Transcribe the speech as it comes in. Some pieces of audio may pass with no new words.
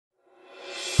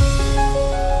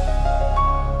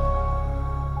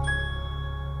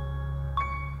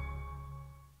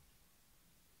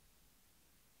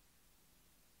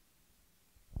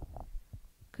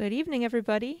Good evening,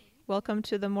 everybody. Welcome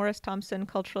to the Morris Thompson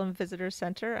Cultural and Visitor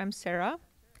Center. I'm Sarah,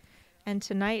 and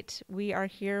tonight we are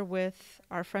here with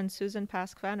our friend Susan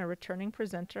Paskvan, a returning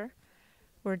presenter.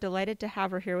 We're delighted to have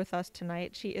her here with us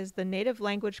tonight. She is the Native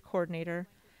Language Coordinator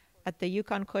at the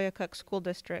Yukon-Koyukuk School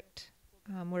District,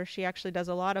 where she actually does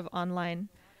a lot of online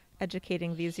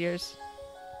educating these years.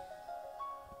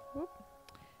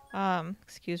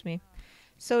 Excuse me.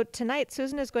 So tonight,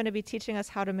 Susan is going to be teaching us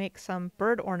how to make some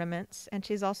bird ornaments, and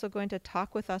she's also going to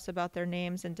talk with us about their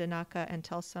names in Denaakk'e and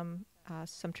tell some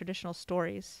traditional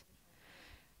stories.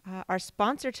 Our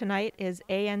sponsor tonight is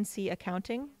ANC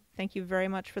Accounting. Thank you very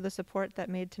much for the support that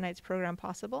made tonight's program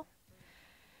possible.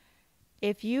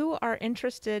 If you are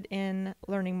interested in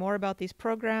learning more about these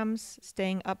programs,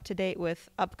 staying up to date with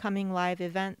upcoming live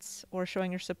events, or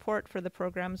showing your support for the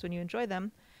programs when you enjoy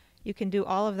them, you can do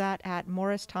all of that at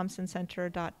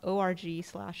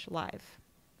morristhompsoncenter.org/live.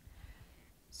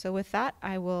 So with that,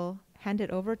 I will hand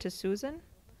it over to Susan,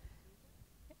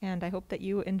 and I hope that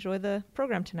you enjoy the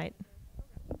program tonight.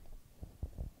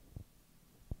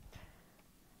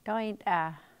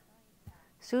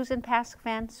 Susan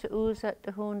Paskvan Suuza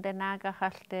de hun Denaakk'e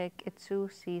haltig itsu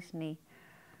Ts'ednee.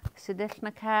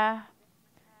 Denaakk'e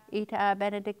ita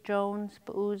Benedict Jones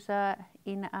Bauza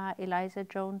ina Eliza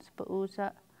Jones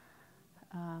Bauza.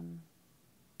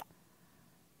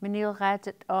 Meneer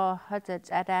Radet had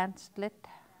advanced lit.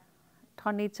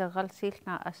 Tony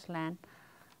Zeralsilna Aslan.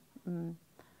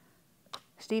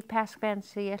 Steve Paskvan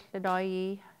Siel the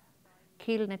Doi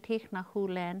Kiel Netichna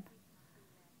Hulen.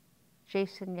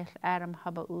 Jason Yel Adam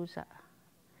Habauza.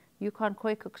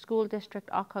 Yukon-Koyukuk School District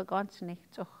Aka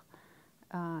Gonsnicht.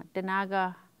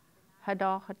 Denaakk'e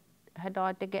Hadog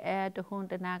Digge de hun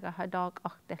Denaakk'e Hadog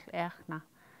Achtel Echna.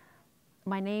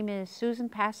 My name is Susan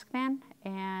Paskvan,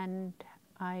 and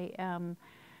I am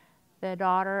the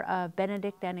daughter of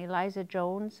Benedict and Eliza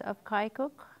Jones of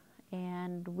Koyukuk,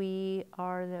 and we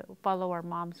follow our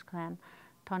mom's clan,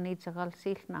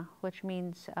 Tonitzagalsilna, which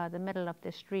means the middle of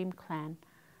the stream clan.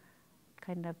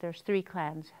 There's three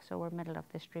clans, so we're middle of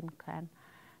the stream clan.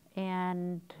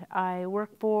 And I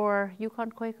work for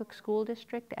Yukon-Koyukuk School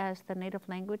District as the Native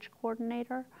Language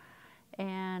Coordinator,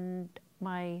 and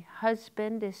my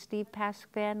husband is Steve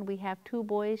Paskvan. We have two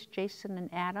boys, Jason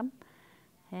and Adam,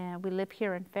 and we live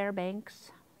here in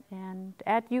Fairbanks. And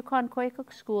at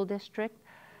Yukon-Koyukuk School District,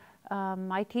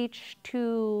 I teach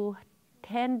to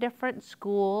 10 different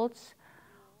schools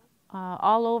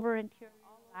all over interior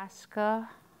Alaska,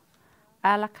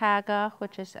 Alakaga,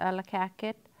 which is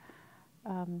Alakakit,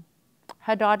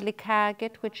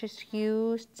 Hadodlikagit, which is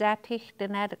Hughes, Zatich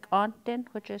Denaakk'e,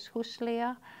 which is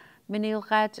Huslia, Meneer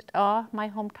Radet my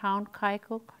hometown,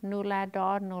 Koyukuk,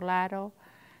 Nonaałdlode,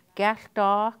 Gert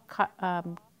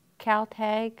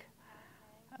Kaltag,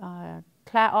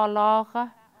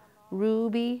 Tlaolore,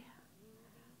 Ruby,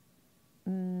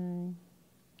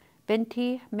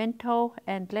 Binti, Minto,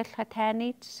 and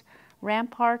Litlatanits,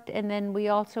 Rampart, and then we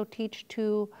also teach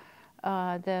to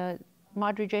the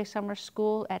Madre J. Summer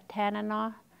School at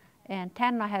Tanana, and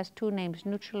Tanana has two names,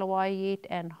 Nuchalawayit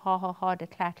and Ha de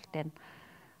Tlatlin.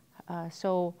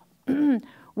 So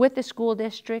with the school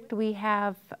district, we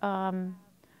have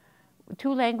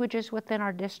two languages within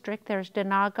our district. There's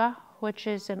Denaakk'e, which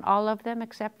is in all of them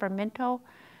except for Minto,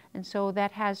 and so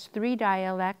that has three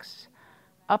dialects.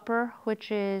 Upper,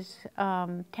 which is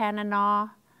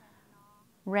Tanana,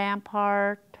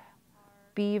 Rampart,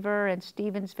 Beaver, and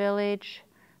Stevens Village.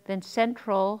 Then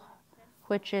Central,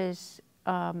 which is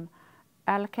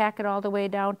Alakakit all the way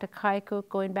down to Koyukuk,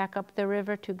 going back up the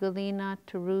river to Galena,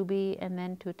 to Ruby, and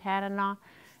then to Tanana.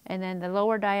 And then the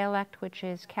lower dialect, which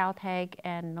is Kaltag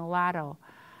and Nolado.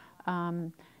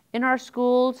 In our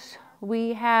schools,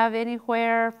 we have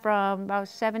anywhere from about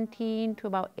 17 to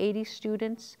about 80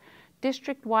 students.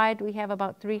 District-wide, we have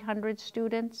about 300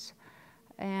 students.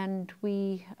 And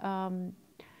we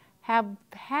have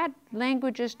had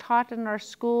languages taught in our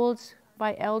schools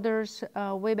by elders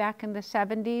way back in the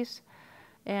 70s.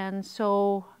 And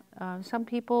so some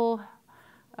people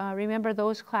remember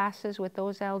those classes with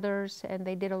those elders, and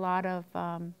they did a lot of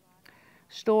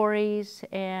stories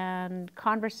and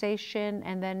conversation,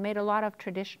 and then made a lot of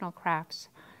traditional crafts.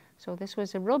 So this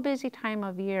was a real busy time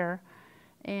of year.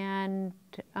 And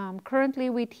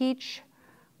currently we teach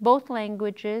both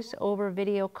languages over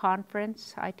video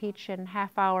conference. I teach in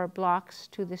half-hour blocks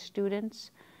to the students,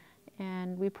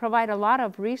 and we provide a lot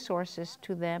of resources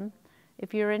to them.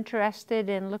 If you're interested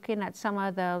in looking at some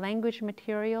of the language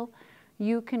material,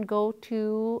 you can go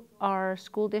to our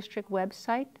school district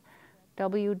website,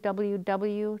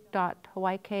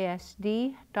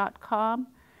 www.yksd.com,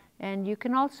 And you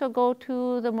can also go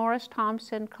to the Morris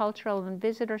Thompson Cultural and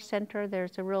Visitor Center.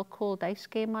 There's a real cool dice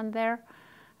game on there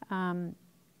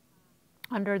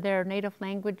under their native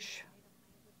language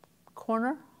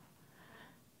corner.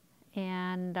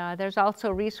 And there's also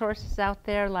resources out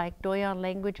there like Doyon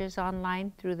Languages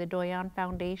Online through the Doyon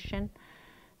Foundation.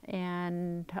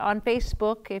 And on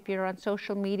Facebook, if you're on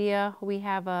social media, we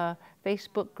have a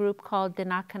Facebook group called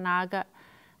Denaakk'e.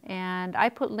 And I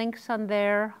put links on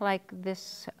there, like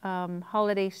this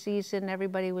holiday season,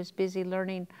 everybody was busy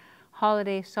learning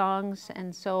holiday songs,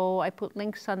 and so I put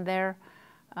links on there.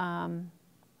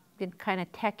 Been kind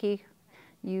of techie,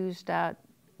 used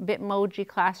Bitmoji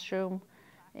Classroom,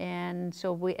 and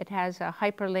so it has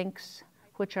hyperlinks,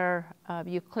 which are,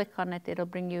 you click on it, it'll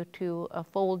bring you to a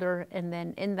folder, and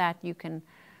then in that you can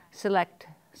select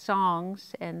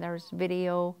songs, and there's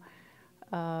video.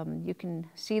 You can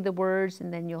see the words,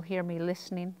 and then you'll hear me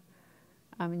listening,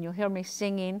 and you'll hear me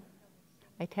singing.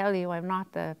 I tell you, I'm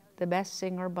not the best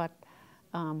singer, but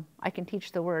I can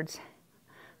teach the words.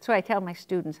 So I tell my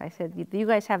students, I said, you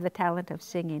guys have the talent of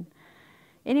singing.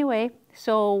 Anyway,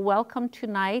 so welcome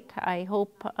tonight. I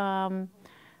hope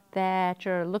that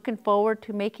you're looking forward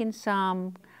to making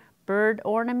some bird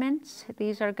ornaments.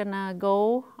 These are gonna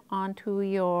go onto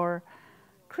your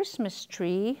Christmas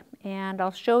tree, and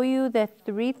I'll show you the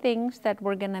 3 things that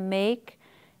we're gonna make,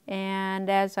 and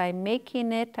as I'm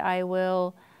making it I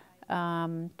will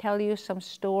tell you some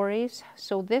stories.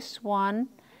 So this one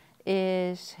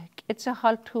is, it's a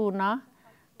haltuna.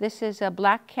 This is a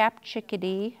black-capped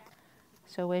chickadee.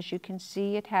 So as you can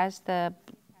see, it has the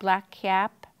black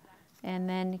cap, and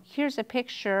then here's a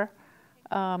picture.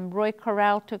 Roy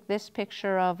Corral took this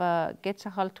picture of a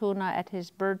haltuna at his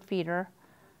bird feeder.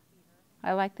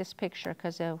 I like this picture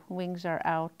because the wings are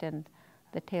out and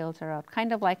the tails are out,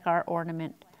 kind of like our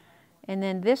ornament. And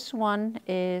then this one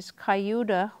is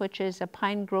Cayuda, which is a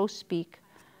pine grosbeak.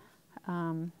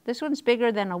 This one's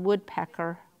bigger than a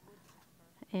woodpecker.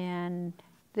 And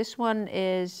this one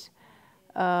is,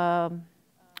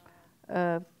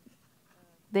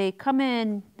 they come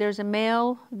in, there's a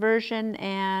male version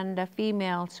and a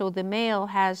female. So the male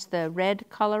has the red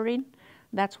coloring.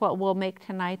 That's what we'll make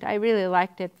tonight. I really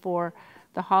liked it for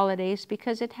the holidays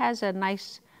because it has a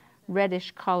nice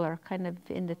reddish color, kind of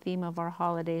in the theme of our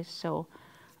holidays. So,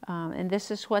 and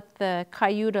this is what the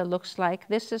Cayuda looks like.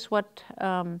 This is what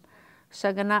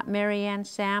Saganat Marianne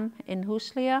Sam in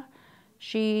Huslia,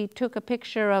 she took a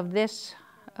picture of this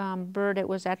bird. It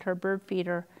was at her bird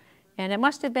feeder. And it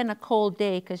must have been a cold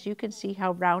day because you can see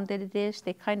how rounded it is.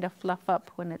 They kind of fluff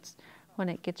up when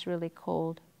it gets really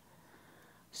cold.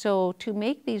 So to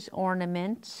make these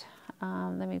ornaments,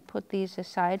 let me put these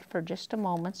aside for just a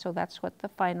moment. So that's what the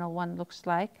final one looks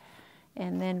like.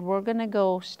 And then we're going to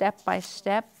go step by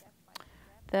step.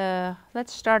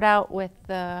 Let's start out with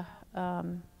the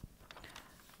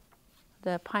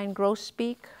pine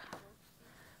grosbeak.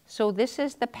 So this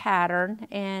is the pattern,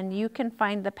 and you can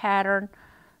find the pattern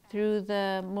through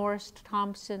the Morris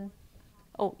Thompson.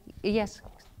 Oh, yes,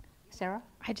 Sarah?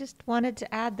 I just wanted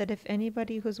to add that if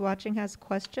anybody who's watching has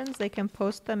questions, they can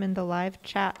post them in the live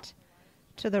chat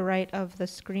to the right of the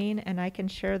screen, and I can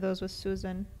share those with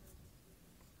Susan.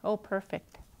 Oh,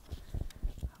 perfect.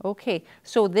 Okay,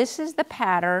 so this is the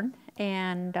pattern,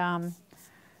 and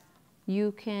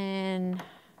you can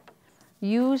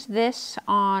use this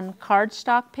on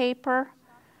cardstock paper.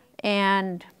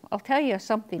 And I'll tell you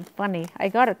something funny. I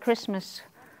got a Christmas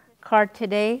card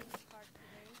today,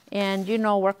 and you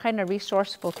know, we're kind of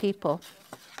resourceful people.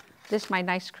 This is my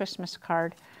nice Christmas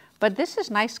card. But this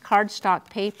is nice cardstock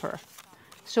paper.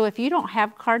 So if you don't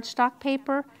have cardstock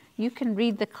paper, you can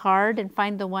read the card and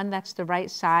find the one that's the right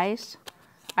size.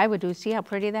 I would do, see how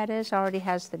pretty that is? Already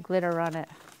has the glitter on it.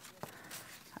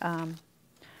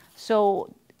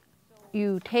 So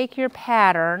you take your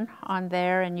pattern on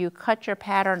there and you cut your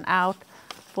pattern out.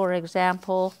 For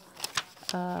example,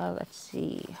 let's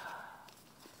see,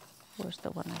 where's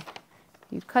the one?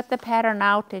 You cut the pattern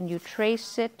out and you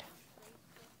trace it.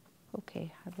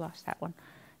 Okay, I've lost that one.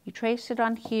 You trace it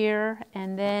on here,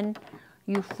 and then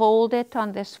you fold it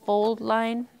on this fold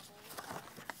line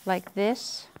like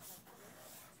this.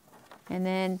 And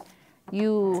then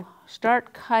you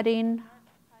start cutting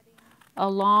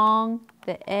along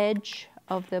the edge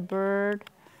of the bird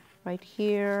right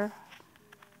here.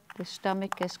 The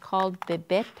stomach is called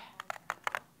bibit,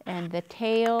 and the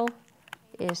tail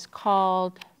is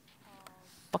called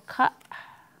bakat.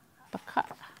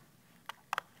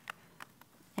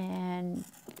 And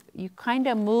you kind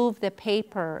of move the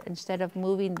paper instead of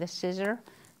moving the scissor.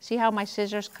 See how my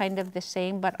scissor's kind of the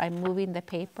same, but I'm moving the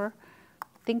paper?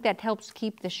 I think that helps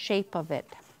keep the shape of it.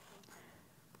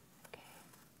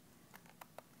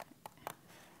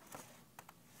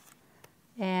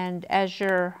 And as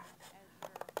you're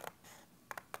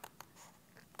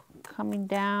coming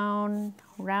down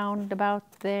round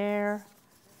about there,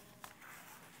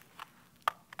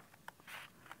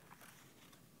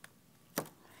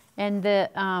 and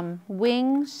the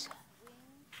wings,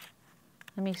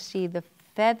 let me see, the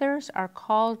feathers are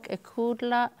called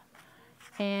ekudla,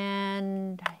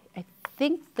 and I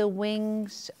think the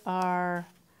wings are,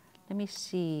 let me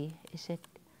see, is it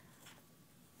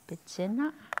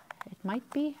Bitzina? It might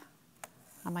be.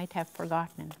 I might have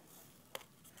forgotten.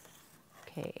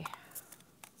 Okay.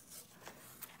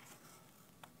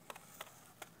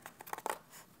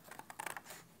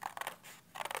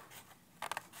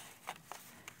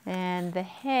 And the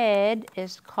head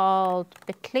is called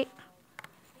Bitli.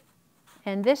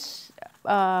 And this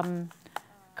Cayuta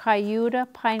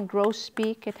pine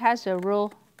grosbeak, it has a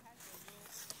real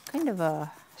kind of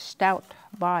a stout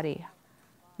body,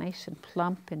 nice and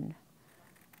plump, and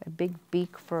a big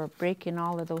beak for breaking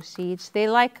all of those seeds. They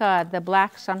like the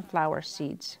black sunflower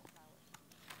seeds.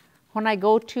 When I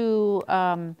go to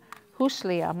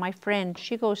Huslia, my friend,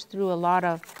 she goes through a lot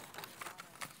of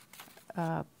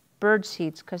bird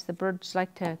seeds because the birds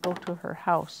like to go to her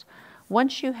house.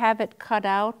 Once you have it cut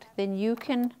out, then you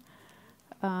can,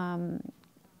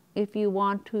 if you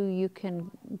want to, you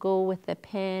can go with a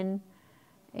pen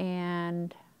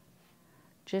and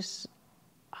just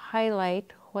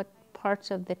highlight what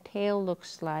parts of the tail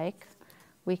looks like.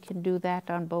 We can do that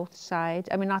on both sides.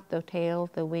 I mean, not the tail,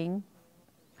 the wing.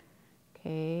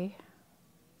 Okay.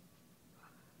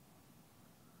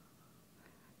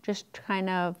 Just kind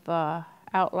of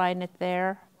outline it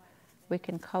there. We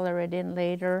can color it in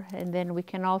later, and then we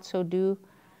can also do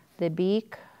the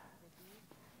beak.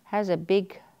 Has a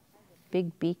big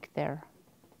beak there.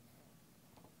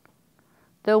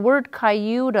 The word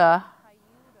Cayuta,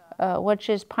 which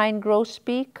is pine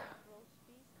grosbeak,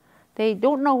 they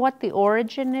don't know what the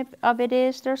origin of it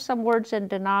is. There's some words in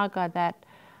Denaakk'e that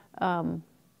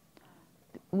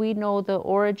we know the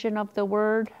origin of the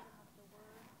word,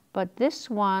 but this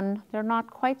one, they're not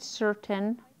quite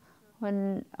certain.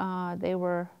 When they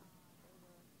were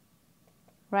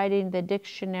writing the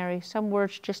dictionary, some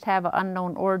words just have an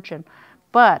unknown origin.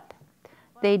 But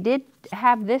they did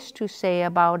have this to say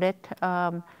about it,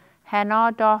 Hanadach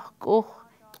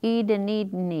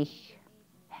Denaakk'e.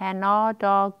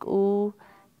 Hanadach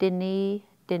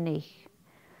Denaakk'e.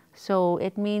 So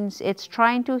it means it's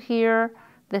trying to hear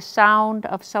the sound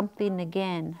of something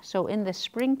again. So in the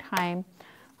springtime,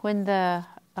 when the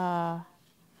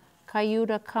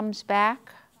Cayuta comes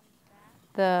back,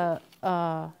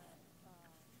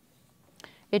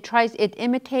 it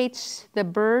imitates the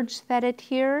birds that it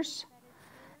hears,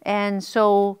 and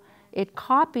so it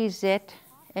copies it,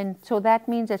 and so that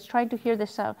means it's trying to hear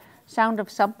the sound of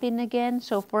something again.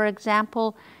 So for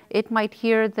example, it might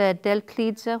hear the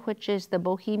delklidze, which is the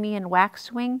Bohemian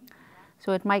waxwing,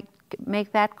 so it might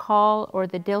make that call, or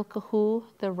the dilkahu,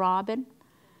 the robin.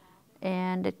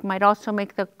 And it might also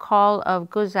make the call of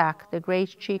guzak, the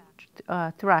gray-cheeked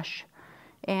thrush.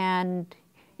 And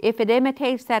if it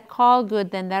imitates that call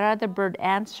good, then that other bird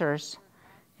answers.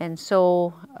 And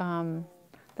so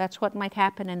that's what might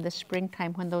happen in the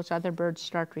springtime when those other birds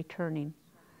start returning.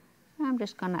 I'm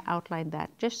just going to outline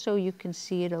that just so you can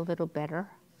see it a little better.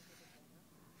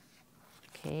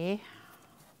 Okay.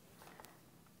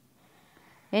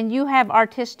 And you have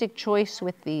artistic choice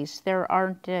with these. There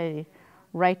aren't a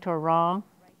right or wrong.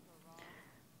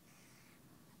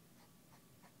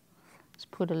 Let's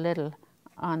put a little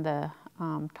on the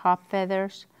top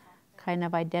feathers, kind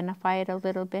of identify it a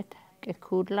little bit.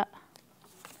 Ekudla.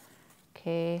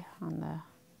 Okay,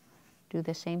 do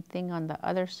the same thing on the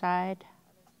other side.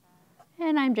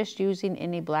 And I'm just using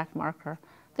any black marker.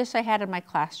 This I had in my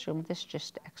classroom. This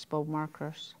just expo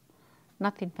markers.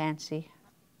 Nothing fancy.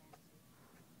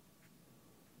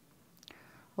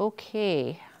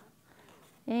 Okay.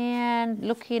 And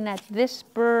looking at this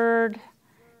bird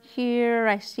here,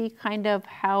 I see kind of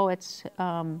how it's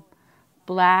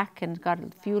black and got a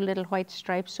few little white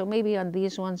stripes. So maybe on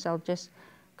these ones, I'll just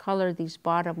color these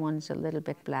bottom ones a little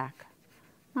bit black.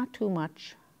 Not too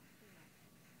much.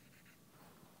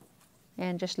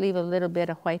 And just leave a little bit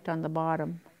of white on the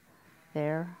bottom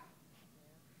there.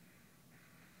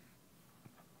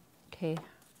 Okay,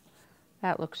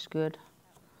 that looks good.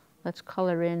 Let's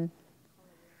color in,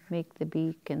 make the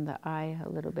beak and the eye a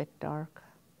little bit dark.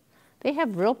 They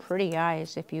have real pretty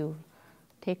eyes if you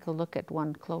take a look at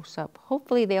one close up.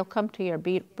 Hopefully they'll come to your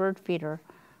bird feeder.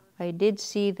 I did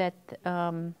see that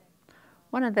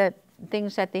one of the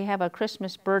things that they have a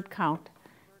Christmas bird count,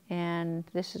 and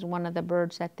this is one of the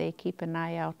birds that they keep an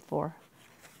eye out for.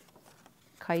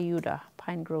 Cayuta,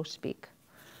 pine grosbeak.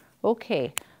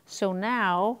 Okay, so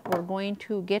now we're going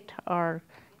to get our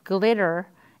glitter.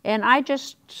 And I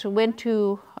just went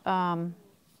to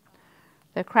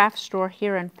the craft store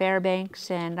here in Fairbanks,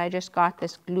 and I just got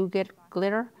this glue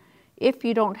glitter. If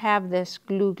you don't have this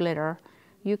glue glitter,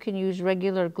 you can use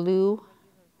regular glue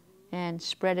and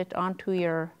spread it onto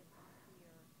your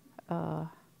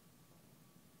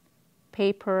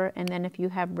paper, and then if you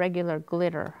have regular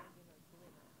glitter.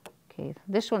 Okay,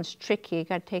 this one's tricky. You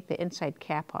got to take the inside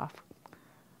cap off.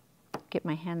 Get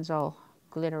my hands all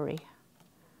glittery.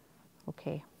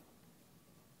 Okay.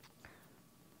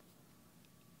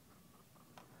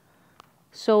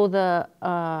 So the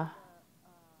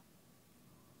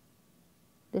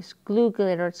this glue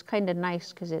glitter, it's kind of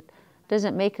nice because it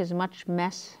doesn't make as much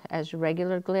mess as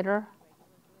regular glitter.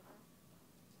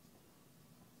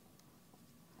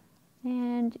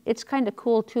 And it's kind of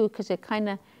cool too because it kind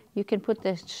of, you can put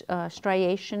the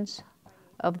striations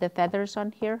of the feathers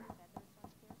on here.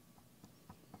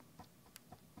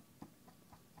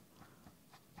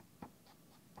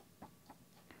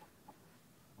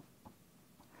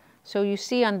 So you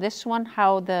see on this one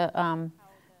how the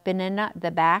banana,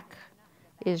 the back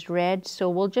is red. So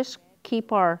we'll just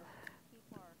keep our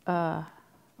red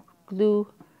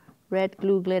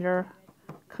glue glitter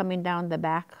coming down the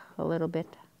back a little bit.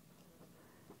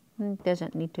 It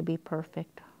doesn't need to be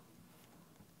perfect.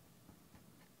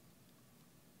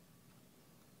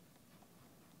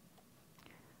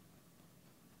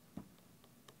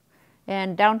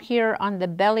 And down here on the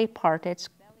belly part, it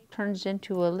turns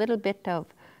into a little bit of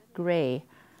gray.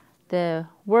 The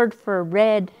word for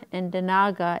red in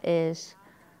Denaakk'e is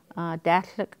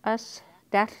Denaakk'e.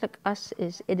 Denaakk'e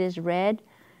is it is red,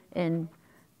 and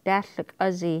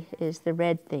Denaakk'e is the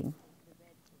red thing.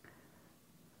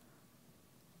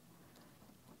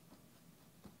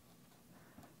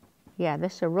 Yeah,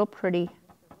 this is a real pretty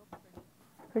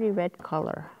red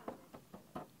color.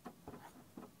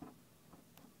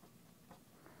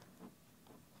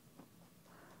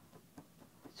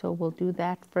 So we'll do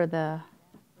that for the,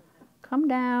 come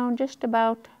down just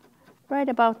about, right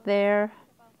about there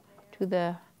to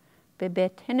the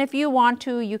bibit. And if you want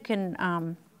to, you can,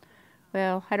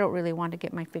 well, I don't really want to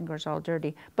get my fingers all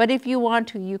dirty, but if you want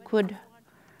to, you could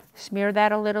smear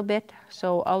that a little bit.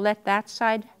 So I'll let that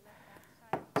side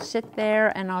sit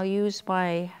there, and I'll use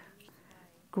my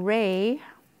gray,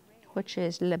 which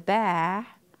is le bas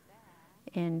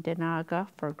in Denaakk'e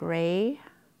for gray.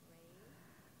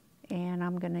 And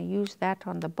I'm going to use that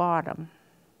on the bottom.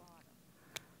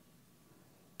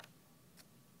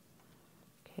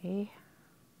 Okay.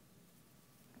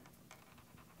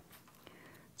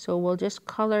 So we'll just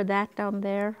color that down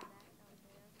there.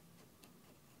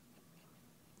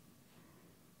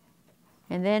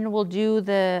 And then we'll do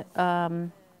the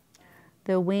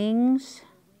wings,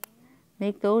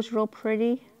 make those real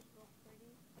pretty.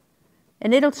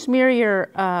 And it'll smear your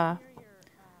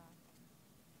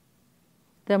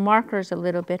the markers a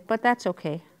little bit, but that's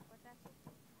okay.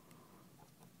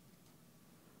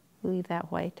 Leave that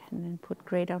white and then put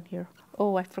gray down here.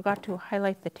 Oh, I forgot to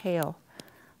highlight the tail.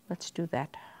 Let's do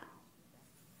that.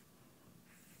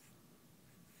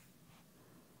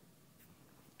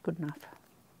 Good enough.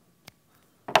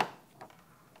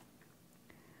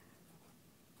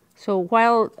 So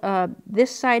while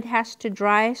this side has to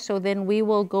dry, so then we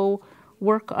will go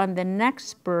work on the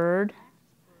next bird,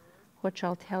 which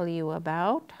I'll tell you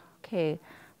about. Okay,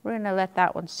 we're going to let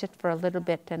that one sit for a little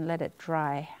bit and let it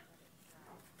dry.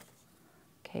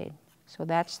 Okay, so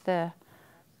that's the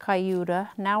Cayuta.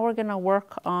 Now we're going to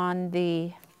work on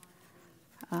the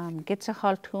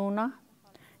Quetzalcoatl.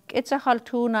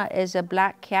 Quetzalcoatl is a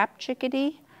black-capped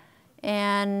chickadee,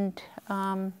 and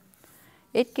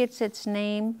it gets its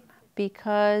name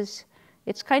because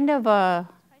it's kind of a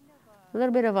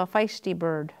little bit of a feisty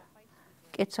bird.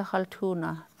 Quetzalcoatl,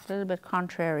 a little bit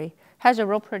contrary. Has a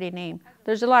real pretty name.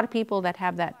 There's a lot of people that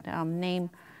have that name,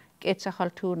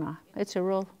 Quetzalcoatl. It's a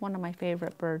real one of my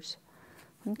favorite birds.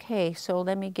 Okay, so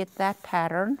let me get that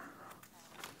pattern.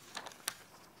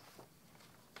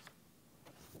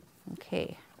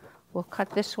 Okay, we'll cut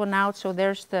this one out. So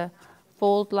there's the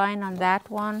fold line on that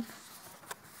one.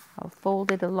 I'll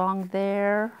fold it along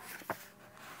there.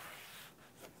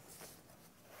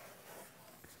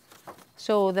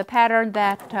 So the pattern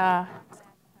that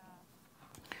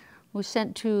we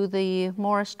sent to the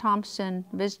Morris Thompson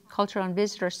Cultural and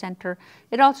Visitor Center,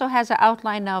 it also has an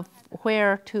outline of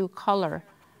where to color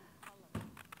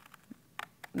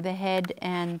the head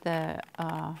and the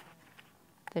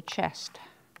chest.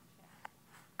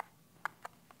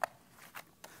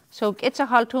 So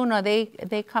Quetzalcoatl,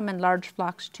 they come in large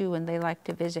flocks too, and they like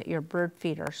to visit your bird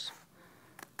feeders.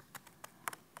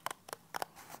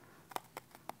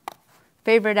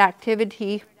 favorite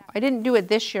activity, I didn't do it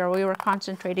this year, we were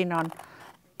concentrating on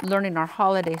learning our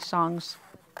holiday songs,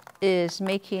 is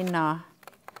making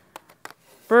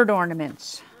bird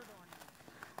ornaments.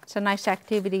 It's a nice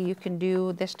activity you can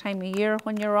do this time of year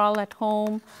when you're all at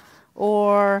home,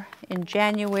 or in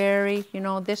January. You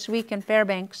know, this week in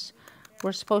Fairbanks,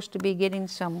 we're supposed to be getting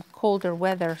some colder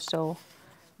weather, so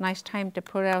nice time to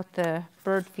put out the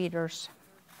bird feeders.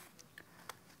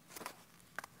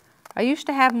 I used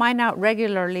to have mine out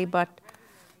regularly, but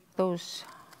those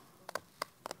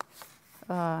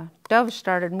doves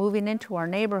started moving into our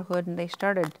neighborhood, and they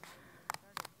started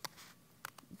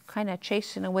kind of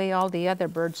chasing away all the other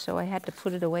birds, so I had to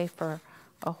put it away for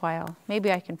a while.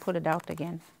 Maybe I can put it out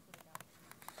again.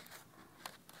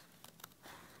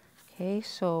 Okay,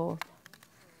 so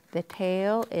the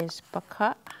tail is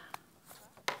baka.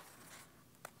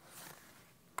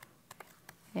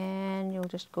 And you'll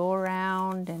just go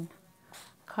around and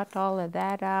cut all of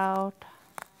that out.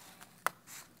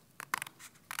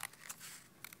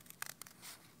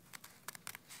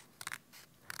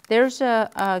 There's a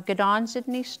K'edon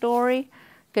Ts'ednee story.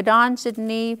 K'edon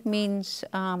Ts'ednee means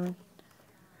a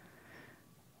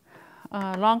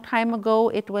long time ago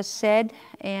it was said,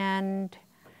 and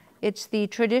it's the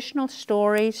traditional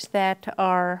stories that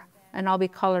are, and I'll be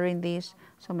coloring these,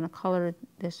 so I'm going to color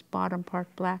this bottom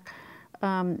part black.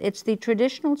 It's the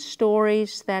traditional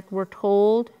stories that were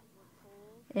told,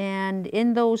 and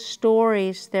in those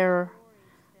stories they're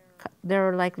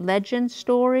like legend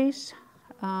stories.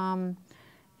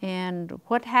 And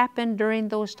what happened during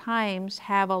those times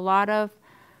have a lot of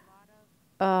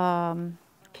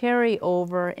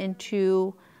carryover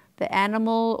into the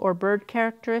animal or bird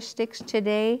characteristics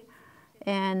today.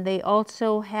 And they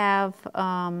also have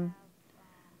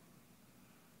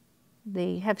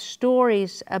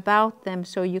stories about them,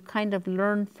 so you kind of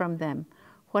learn from them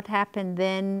what happened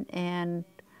then. And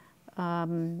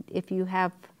if you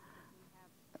have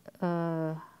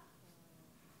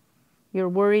you're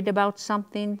worried about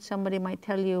something, somebody might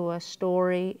tell you a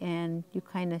story, and you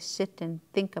kind of sit and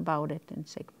think about it and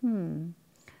say,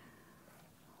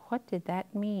 what did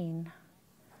that mean?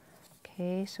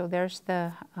 Okay, so there's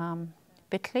the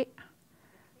bitli.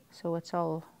 So it's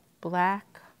all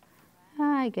black.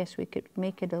 I guess we could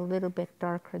make it a little bit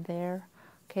darker there.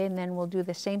 Okay, and then we'll do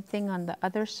the same thing on the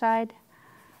other side.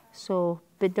 So,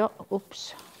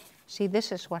 oops. See,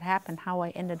 this is what happened, how I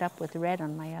ended up with red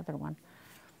on my other one.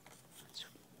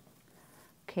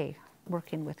 Okay,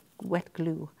 working with wet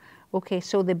glue. Okay,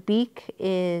 so the beak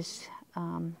is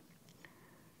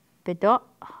bidot,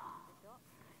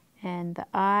 and the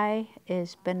eye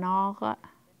is benara.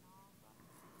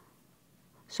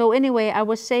 So anyway, I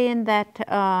was saying that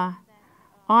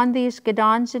on these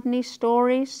K'edon Ts'ednee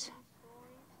stories,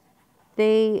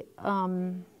 they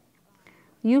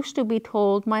used to be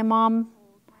told. My mom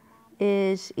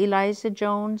is Eliza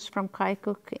Jones from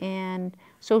Koyukuk, and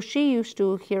so she used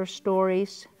to hear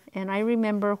stories. And I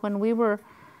remember when we were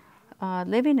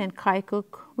living in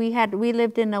Koyukuk, we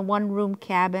lived in a one-room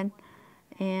cabin,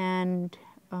 and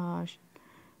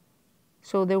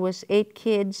so there was 8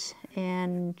 kids,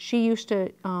 and she used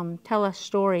to tell us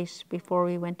stories before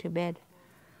we went to bed.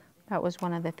 That was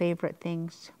one of the favorite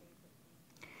things.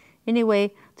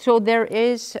 Anyway, so there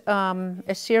is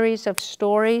a series of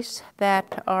stories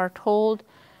that are told,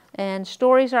 and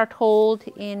stories are told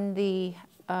in the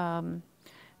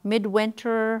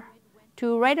midwinter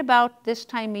to right about this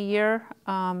time of year.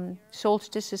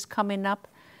 Solstice is coming up,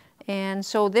 and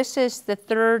so this is the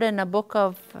third in a book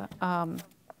of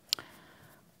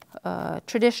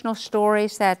traditional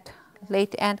stories that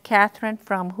late Aunt Catherine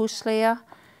from Huslea.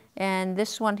 And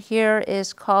this one here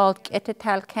is called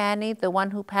K'edon Ts'ednee, the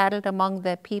one who paddled among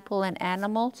the people and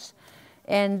animals.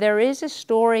 And there is a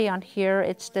story on here.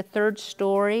 It's the third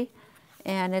story,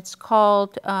 and it's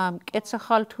called K'edon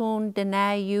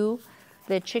Ts'ednee,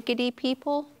 the chickadee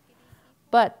people.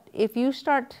 But if you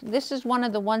start, this is one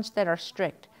of the ones that are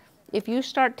strict. If you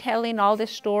start telling all the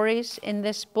stories in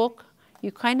this book,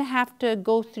 you kind of have to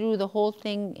go through the whole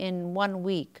thing in 1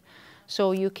 week.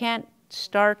 So you can't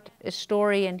start a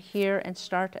story in here and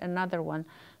start another one.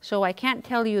 So I can't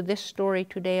tell you this story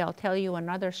today. I'll tell you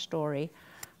another story,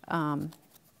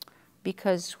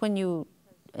 because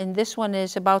and this one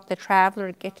is about the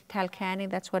traveler, K'edon Ts'ednee,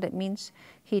 that's what it means.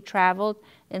 He traveled,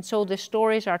 and so the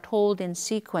stories are told in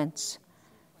sequence.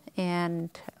 And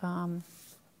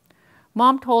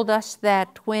Mom told us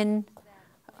that when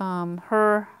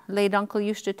her late uncle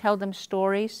used to tell them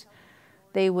stories,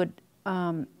 they would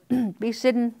be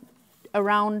sitting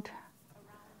around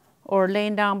or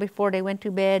laying down before they went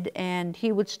to bed, and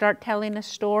he would start telling a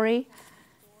story,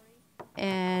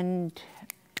 and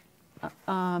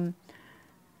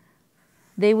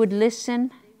they would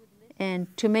listen, and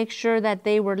to make sure that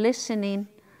they were listening,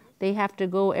 they have to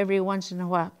go every once in a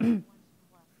while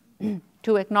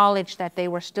to acknowledge that they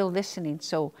were still listening,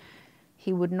 so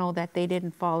he would know that they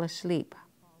didn't fall asleep.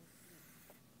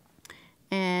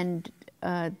 And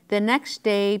the next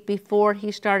day, before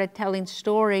he started telling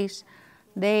stories,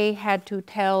 they had to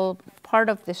tell part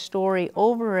of the story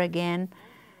over again,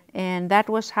 and that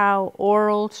was how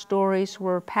oral stories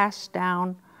were passed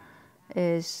down,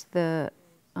 is the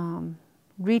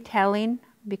retelling,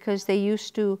 because they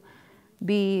used to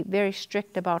be very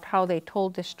strict about how they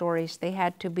told the stories. They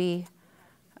had to be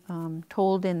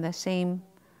told in the same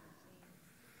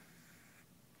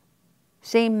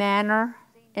manner.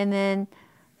 And then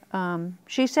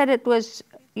she said it was,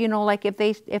 you know, like if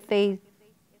they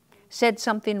said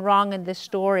something wrong in the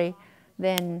story,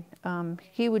 then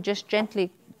he would just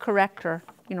gently correct her,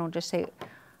 you know, just say,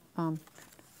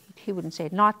 he wouldn't say,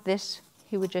 not this,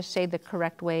 he would just say the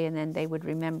correct way, and then they would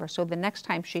remember. So the next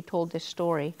time she told this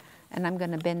story, and I'm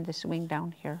going to bend this wing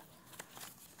down here.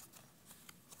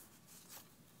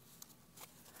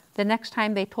 The next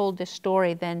time they told this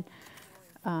story, then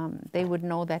they would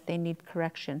know that they need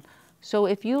correction. So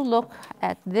if you look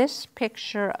at this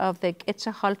picture of the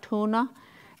Itzahaltuna,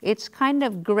 it's kind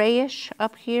of grayish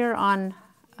up here on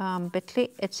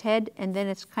its head, and then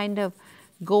it's kind of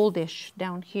goldish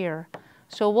down here.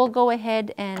 So we'll go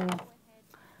ahead and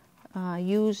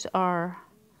use our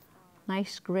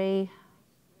nice gray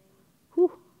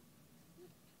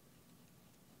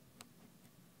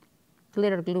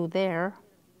glitter glue there.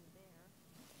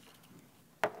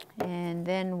 And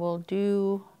then we'll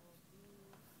do,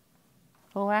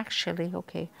 oh actually,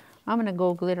 okay, I'm going to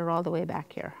go glitter all the way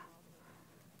back here.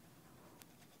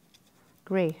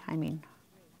 Gray, I mean.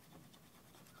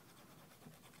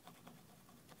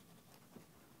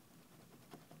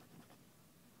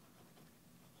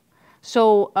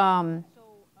 So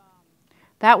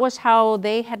that was how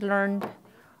they had learned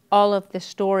all of the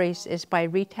stories, is by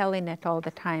retelling it all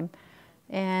the time.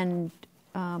 And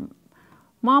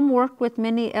Mom worked with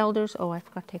many elders, oh I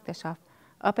forgot to take this off,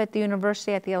 up at the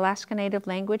university at the Alaska Native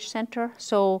Language Center.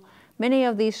 So many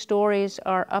of these stories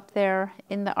are up there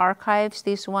in the archives,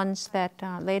 these ones that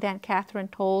late Aunt Catherine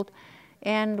told,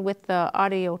 and with the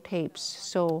audio tapes.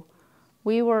 So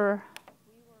we were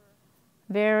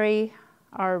very,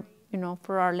 you know,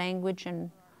 for our language and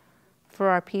for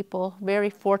our people, very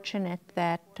fortunate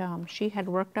that she had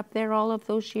worked up there all of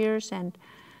those years and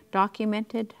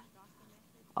documented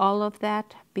all of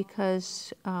that,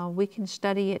 because we can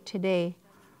study it today.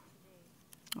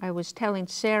 I was telling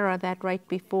Sarah that right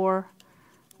before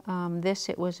this,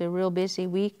 it was a real busy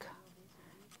week.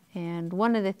 And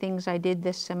one of the things I did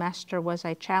this semester was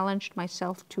I challenged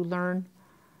myself to learn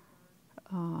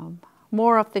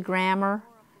more of the grammar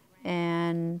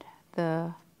and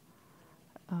the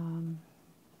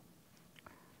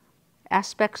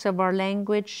aspects of our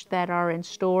language that are in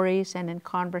stories and in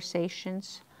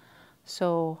conversations.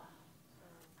 So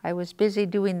I was busy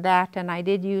doing that, and I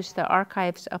did use the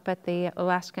archives up at the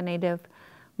Alaska Native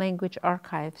Language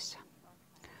Archives.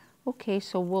 Okay,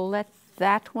 so we'll let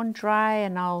that one dry,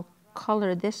 and I'll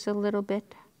color this a little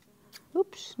bit.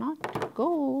 Oops, not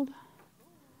gold.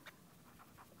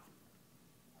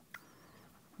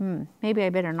 Maybe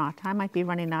I better not. I might be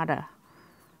running out of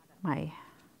my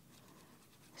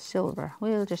silver.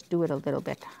 We'll just do it a little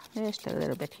bit. Just a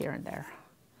little bit here and there.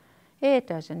 It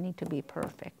doesn't need to be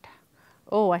perfect.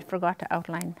 Oh, I forgot to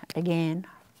outline again.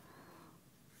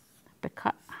 The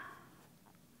cut.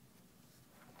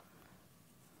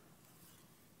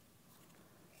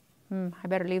 I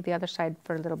better leave the other side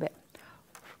for a little bit.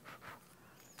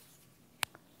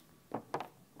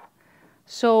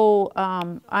 So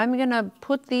I'm going to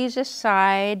put these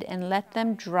aside and let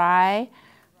them dry,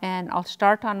 and I'll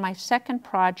start on my second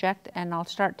project, and I'll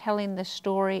start telling the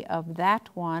story of that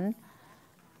one.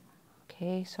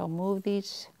 Okay, so move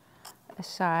these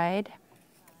aside,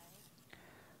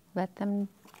 let them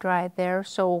dry there.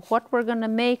 So what we're going to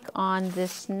make on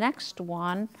this next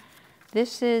one,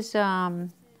 this is a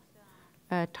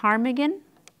ptarmigan,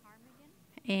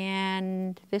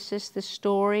 and this is the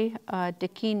story,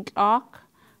 Yukon-Koyukuk,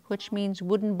 which means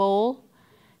wooden bowl.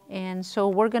 And so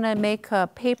we're going to make a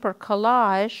paper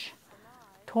collage,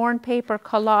 torn paper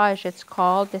collage it's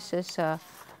called. This is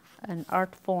an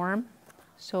art form.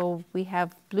 So we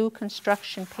have blue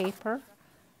construction paper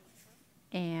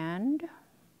and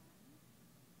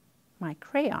my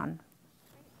crayon,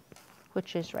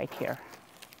 which is right here.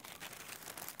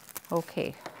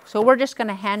 Okay, so we're just going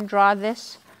to hand draw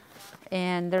this,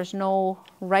 and there's no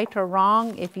right or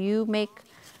wrong. If you make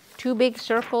 2 big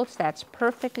circles, that's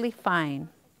perfectly fine.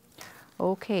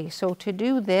 Okay, so to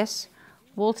do this,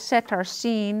 we'll set our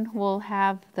scene. We'll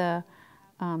have the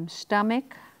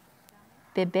stomach,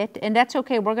 bibit, and that's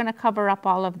okay, we're going to cover up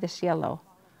all of this yellow.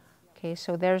 Okay,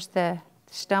 so there's the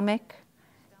stomach,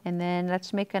 and then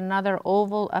let's make another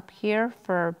oval up here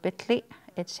for bitli,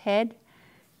 its head,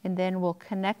 and then we'll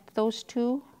connect those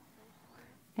two,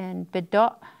 and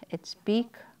bidot, its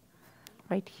beak,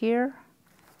 right here,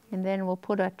 and then we'll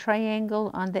put a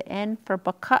triangle on the end for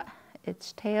baka,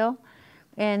 its tail,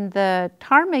 and the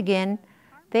ptarmigan,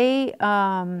 they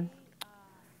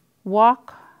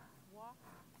walk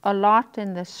a lot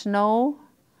in the snow,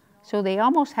 so they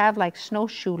almost have like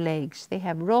snowshoe legs. They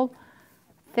have real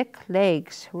thick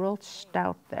legs, real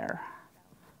stout there.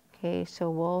 Okay,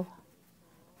 so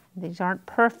these aren't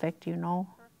perfect, you know.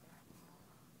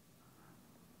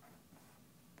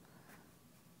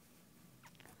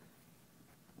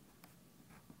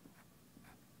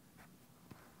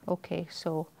 Okay,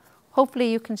 so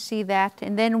hopefully you can see that,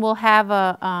 and then we'll have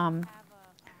a,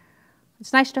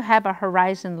 it's nice to have a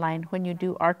horizon line when you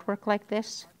do artwork like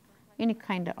this. Any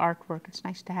kind of artwork, it's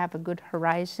nice to have a good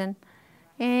horizon.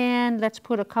 And let's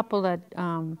put a couple of,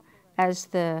 as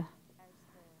the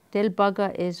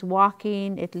dilbugga is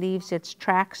walking, it leaves its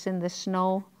tracks in the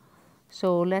snow.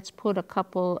 So let's put a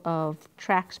couple of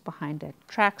tracks behind it.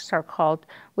 Tracks are called,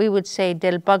 we would say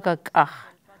dilbugga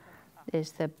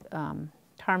is the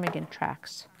ptarmigan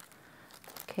tracks.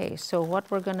 Okay, so what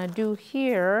we're going to do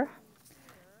here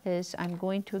is I'm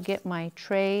going to get my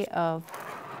tray of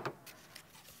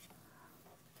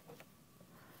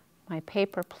my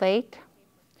paper plate,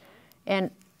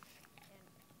 and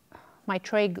my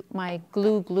tray, my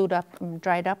glue glued up and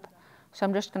dried up, so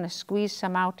I'm just going to squeeze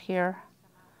some out here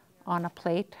on a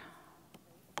plate.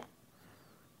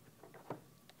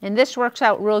 And this works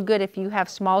out real good if you have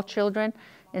small children.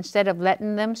 Instead of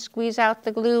letting them squeeze out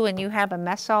the glue and you have a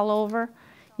mess all over,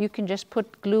 you can just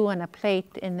put glue on a plate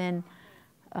and then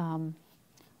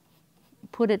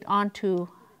put it onto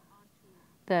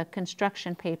the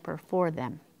construction paper for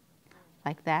them,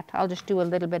 like that. I'll just do a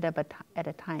little bit of it at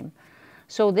a time.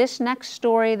 So this next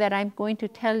story that I'm going to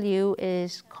tell you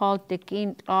is called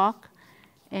K'edon Ts'ednee,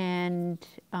 and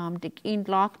K'edon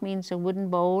Ts'ednee means a wooden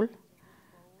bowl.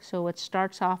 So it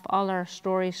starts off, all our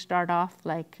stories start off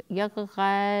like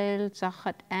Yagagail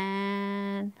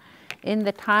Zachat-an, in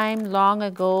the time long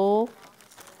ago.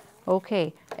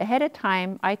 Okay, ahead of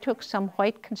time, I took some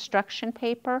white construction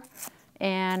paper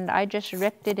and I just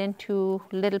ripped it into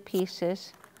little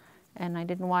pieces, and I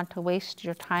didn't want to waste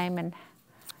your time and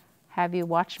have you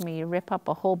watch me rip up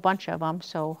a whole bunch of them,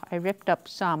 so I ripped up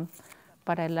some,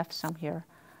 but I left some here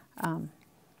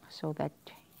so that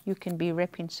you can be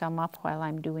ripping some up while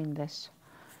I'm doing this.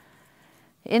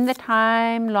 In the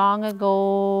time long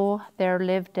ago, there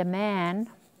lived a man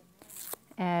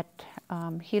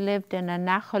he lived in a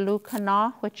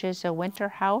Denaakk'e, which is a winter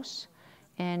house.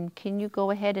 And can you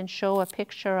go ahead and show a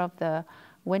picture of the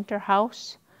winter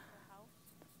house,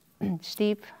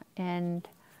 Steve? And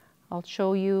I'll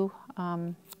show you.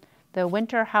 The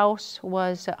winter house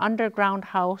was an underground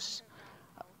house.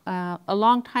 A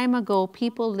long time ago,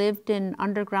 people lived in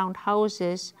underground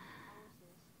houses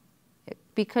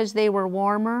because they were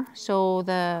warmer. So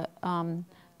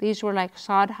these were like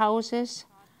sod houses,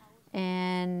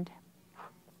 and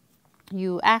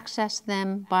you access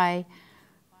them by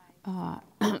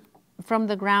from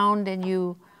the ground,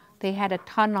 and they had a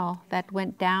tunnel that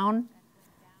went down,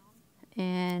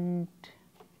 and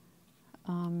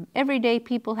every day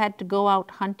people had to go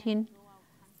out hunting.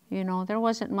 You know, there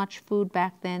wasn't much food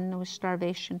back then. It was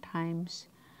starvation times.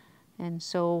 And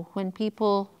so when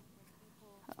people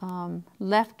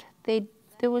left,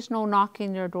 there was no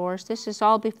knocking their doors. This is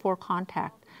all before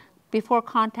contact. Before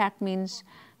contact means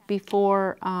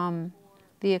before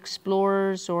the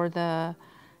explorers or the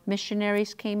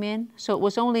missionaries came in. So it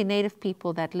was only Native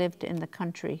people that lived in the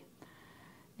country.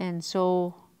 And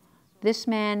so this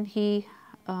man,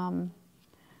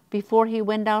 before he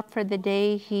went out for the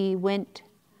day, he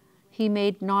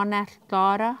made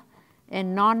nonaałdlode,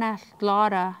 and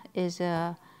nonaałdlode is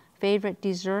a favorite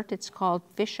dessert. It's called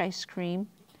fish ice cream.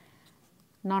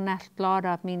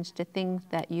 Nonaałdlode means the thing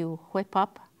that you whip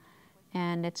up,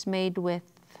 and it's made with,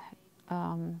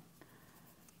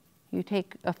 you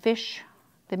take a fish,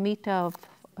 the meat of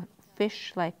a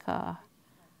fish, like, oh,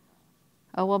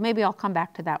 well, maybe I'll come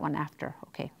back to that one after,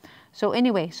 okay. So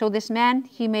anyway, so this man,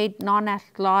 he made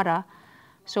nonaałdlode,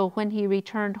 so when he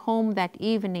returned home that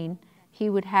evening, he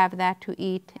would have that to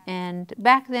eat. And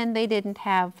back then they didn't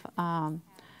have,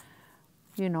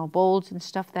 you know, bowls and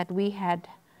stuff that we had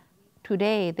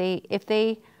today. If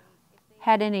they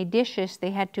had any dishes,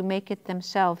 they had to make it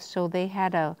themselves. So they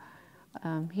had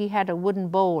he had a wooden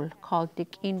bowl called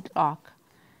K'edon Ts'ednee,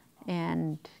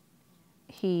 and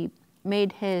he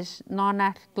made his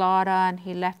nonaałdlode and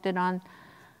he left it on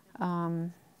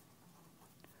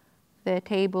the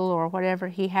table or whatever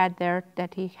he had there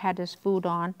that he had his food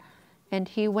on, and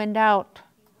he went out.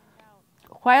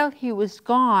 While he was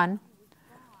gone,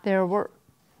 there were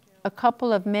a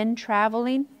couple of men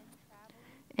traveling,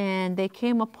 and they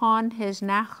came upon his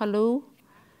nonaałdlode,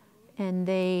 and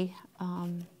they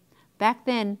back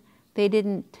then they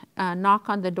didn't knock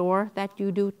on the door that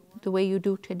you do the way you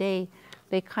do today.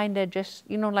 They kind of just,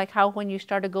 you know, like how when you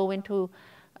start to go into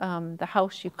the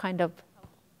house, you kind of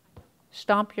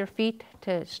stomp your feet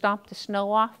to stomp the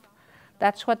snow off.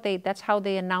 That's how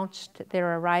they announced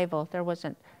their arrival. There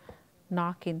wasn't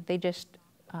knocking. They just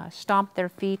stomped their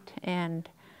feet, and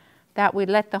that would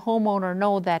let the homeowner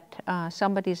know that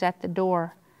somebody's at the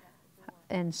door.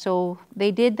 And so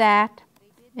they did that,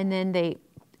 and then they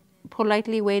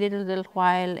politely waited a little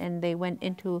while, and they went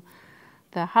into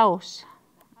the house.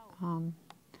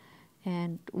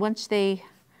 And once they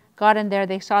got in there,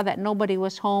 they saw that nobody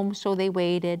was home, so they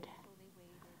waited.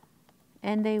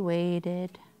 And they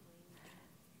waited.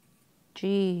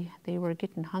 Gee, they were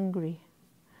getting hungry.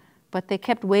 But they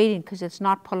kept waiting because it's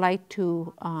not polite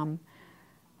to,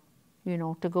 you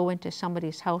know, to go into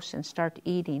somebody's house and start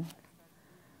eating.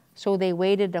 So they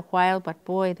waited a while, but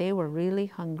boy, they were really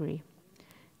hungry.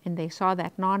 And they saw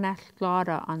that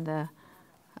nonaałdlode on the,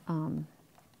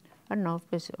 I don't know if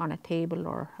it was on a table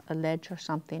or a ledge or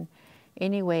something.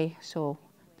 Anyway, so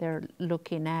they're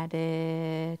looking at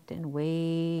it and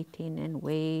waiting and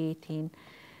waiting.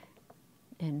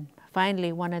 And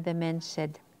finally, one of the men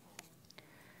said,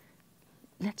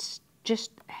 "Let's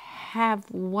just have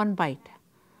one bite."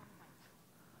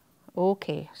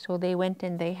 Okay, so they went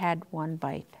and they had one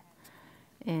bite.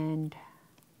 And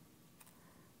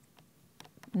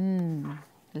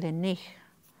lenich,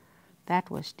 that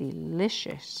was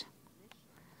delicious.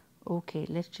 Okay,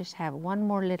 let's just have one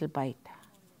more little bite.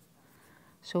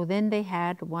 So then they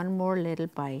had one more little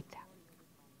bite.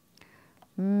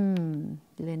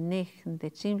 Lenich, and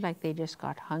it seemed like they just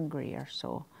got hungrier,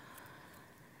 so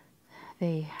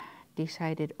they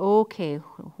decided, okay,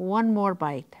 one more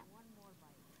bite.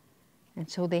 And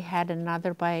so they had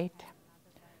another bite.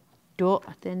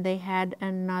 Then they had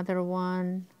another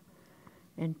one,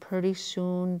 and pretty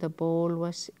soon the bowl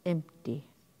was empty.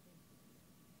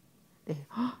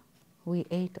 We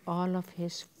ate all of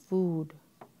his food.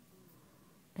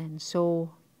 And so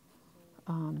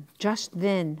just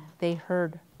then they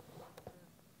heard,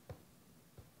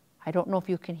 I don't know if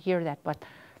you can hear that, but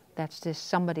that's just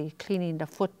somebody cleaning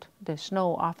the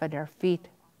snow off of their feet.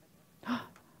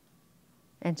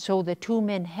 And so the two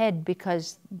men hid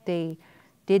because they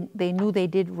knew they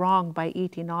did wrong by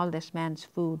eating all this man's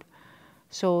food.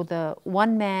 So the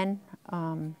one man,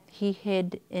 he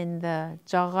hid in the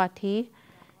chickadee,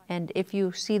 and if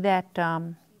you see that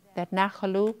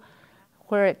nonaałdlode,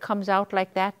 where it comes out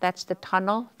like that, that's the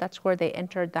tunnel. That's where they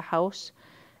entered the house,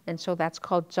 and so that's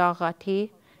called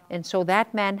chickadee. And so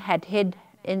that man had hid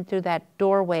into that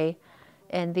doorway,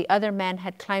 and the other man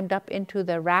had climbed up into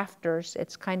the rafters.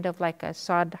 It's kind of like a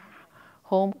sod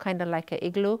home, kind of like an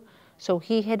igloo. So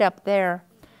he hid up there,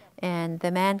 and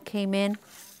the man came in,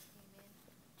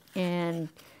 and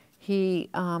he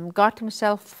got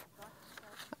himself,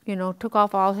 you know, took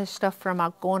off all his stuff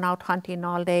from going out hunting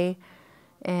all day,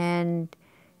 and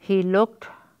he looked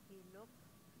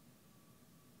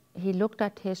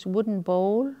at his wooden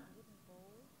bowl.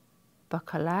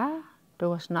 Bakala, there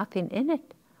was nothing in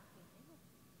it.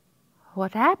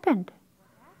 What happened?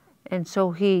 And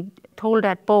so he told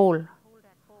that bowl,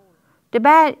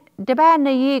 that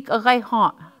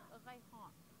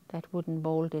wooden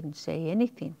bowl didn't say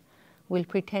anything. We'll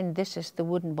pretend this is the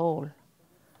wooden bowl.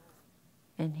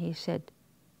 And he said,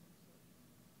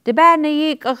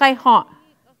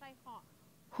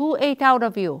 who ate out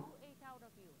of you?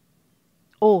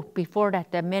 Oh, before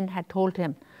that, the men had told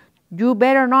him, you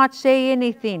better not say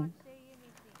anything.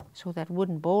 So that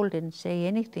wooden bowl didn't say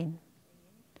anything.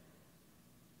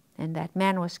 And that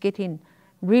man was getting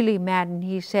really mad, and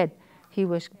he said,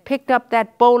 picked up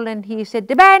that bowl and he said,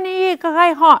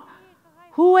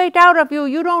 who ate out of you?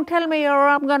 You don't tell me or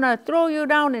I'm going to throw you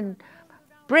down and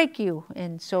break you.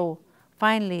 And so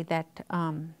finally that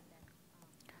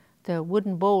the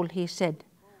wooden bowl, he said,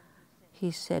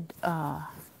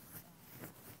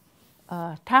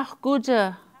 Tach let's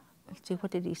see,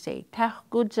 what did he say? Tach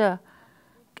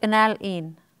canal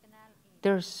in.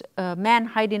 There's a man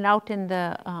hiding out in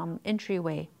the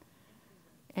entryway.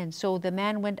 And so the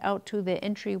man went out to the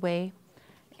entryway,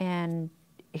 and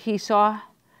he saw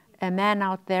a man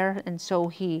out there, and so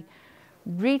he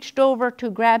reached over to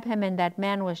grab him, and that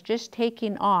man was just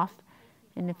taking off.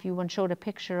 And if you want to show the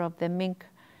picture of the mink,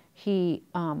 he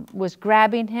was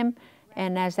grabbing him,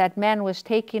 and as that man was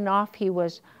taking off, he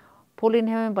was pulling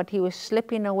him, but he was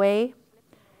slipping away.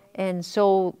 And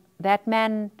so that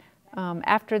man,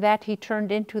 after that, he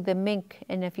turned into the mink.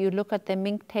 And if you look at the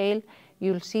mink tail,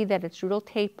 you'll see that it's real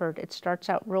tapered. It starts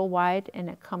out real wide and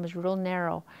it comes real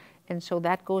narrow. And so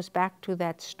that goes back to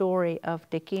that story of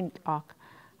the K'edon,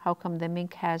 how come the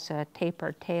mink has a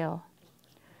tapered tail.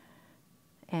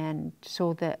 And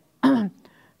so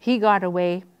he got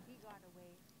away.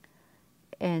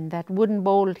 And that wooden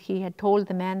bowl, he had told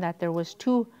the man that there was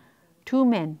two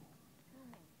men.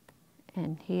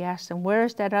 And he asked him,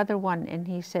 where's that other one? And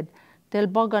he said,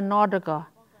 Delbaga Nodaga.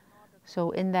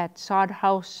 So in that sod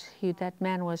house, that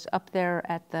man was up there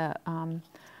at the,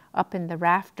 up in the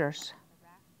rafters.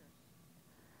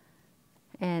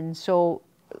 And so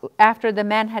after the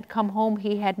man had come home,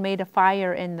 he had made a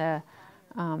fire in the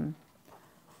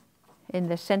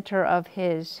center of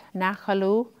his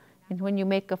nachalu. And when you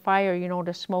make a fire, you know,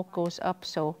 the smoke goes up.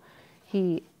 So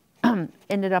he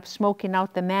ended up smoking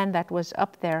out the man that was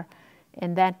up there.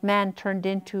 And that man turned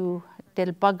into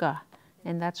Delbaga.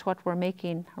 And that's what we're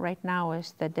making right now,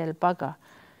 is the Delbaga.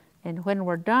 And when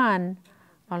we're done,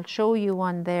 I'll show you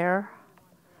on there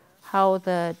how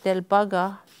the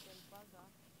Delbaga,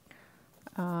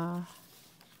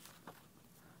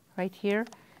 right here,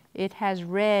 it has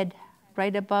red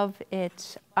right above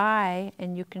its eye,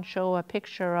 and you can show a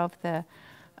picture of the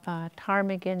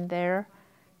ptarmigan there,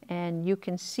 and you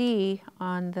can see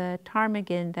on the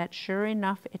ptarmigan that sure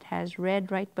enough it has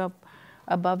red right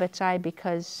above its eye,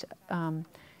 because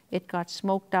it got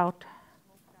smoked out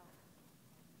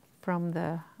from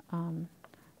the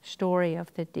story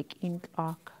of the K'edon.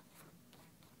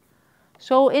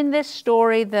 So in this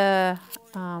story, the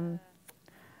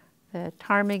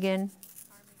ptarmigan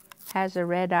has a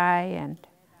red eye, and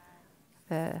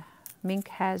the mink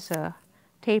has a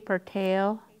tapered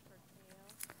tail.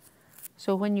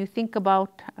 So when you think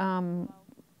about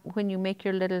when you make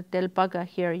your little Delbaga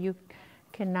here, you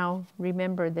can now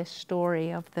remember this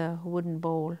story of the wooden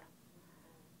bowl.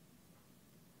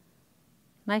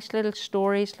 Nice little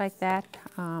stories like that.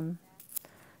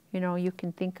 You know, you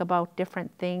can think about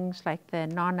different things like the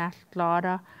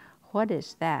nonaałdlode. What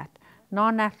is that?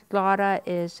 Nonaałdlode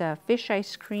is a fish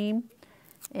ice cream,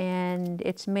 and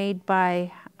it's made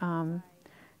by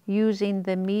using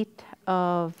the meat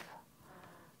of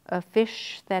a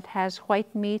fish that has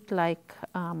white meat, like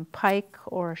pike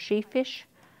or sheefish.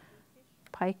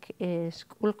 Pike is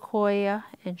ulkoya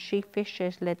and sheefish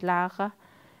is ledlaga,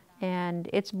 and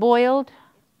it's boiled.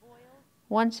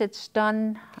 Once it's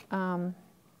done,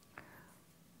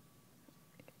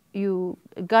 you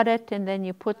gut it, and then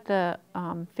you put the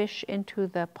fish into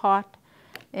the pot,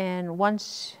 and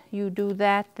once you do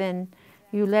that, then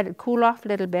you let it cool off a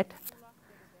little bit,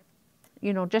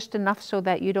 you know, just enough so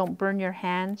that you don't burn your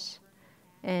hands.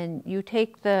 And you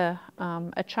take a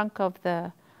chunk of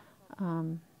the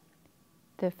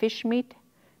fish meat,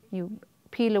 you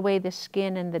peel away the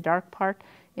skin and the dark part,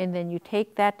 and then you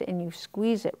take that and you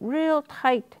squeeze it real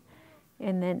tight,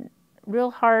 and then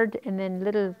real hard, and then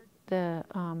the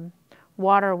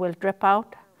water will drip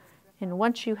out. And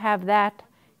once you have that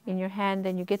in your hand,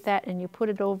 then you get that and you put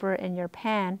it over in your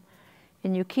pan,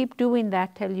 and you keep doing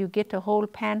that till you get a whole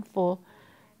pan full.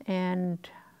 And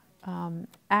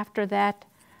after that,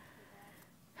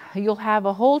 you'll have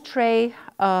a whole tray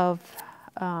of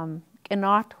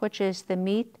K'edon, which is the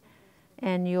meat,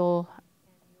 and you'll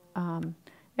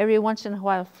every once in a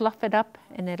while fluff it up,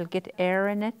 and it'll get air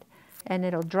in it, and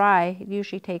it'll dry. It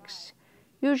usually takes,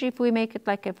 if we make it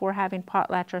like if we're having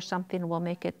potlatch or something, we'll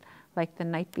make it like the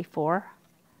night before.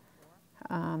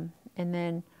 And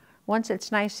then once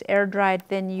it's nice air dried,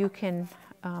 then you can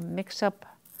mix up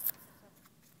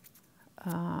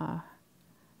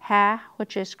ha,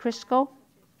 which is Crisco,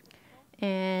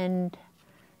 and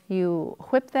you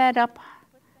whip that up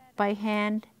by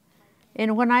hand.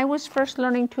 And when I was first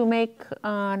learning to make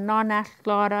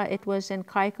nonaałdlode, it was in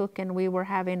Koyukuk, and we were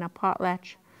having a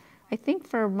potlatch, I think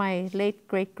for my late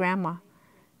great-grandma.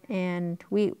 And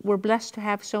we were blessed to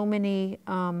have so many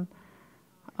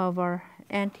of our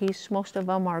aunties. Most of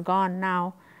them are gone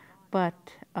now, but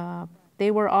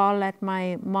they were all at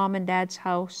my mom and dad's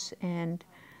house, and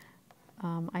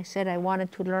I said I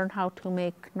wanted to learn how to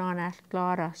make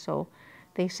nonaałdlode. So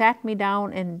they sat me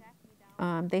down, and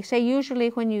they say usually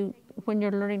when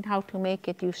you're learning how to make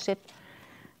it, you sit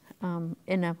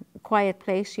in a quiet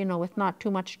place, you know, with not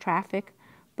too much traffic.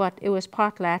 But it was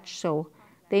potlatch, so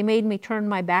they made me turn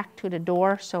my back to the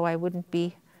door so I wouldn't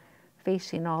be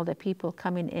facing all the people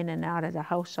coming in and out of the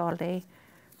house all day.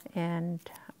 And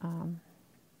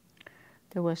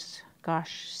there was,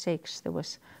 gosh sakes, there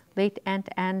was late Aunt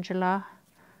Angela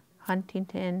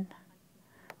Huntington,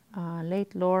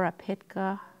 late Laura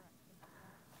Pitka,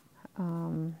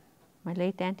 my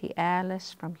late Auntie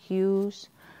Alice from Hughes.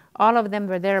 All of them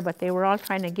were there, but they were all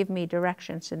trying to give me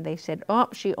directions, and they said, oh,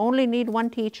 she only need one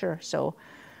teacher. So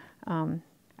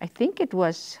I think it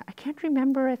was, I can't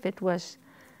remember if it was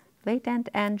late Aunt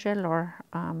Angela or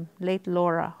late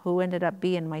Laura who ended up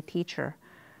being my teacher.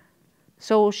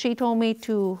 So she told me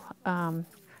to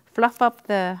fluff up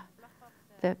the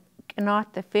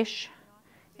fish,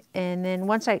 and then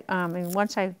once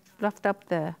I fluffed up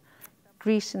the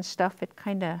grease and stuff, it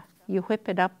kind of, you whip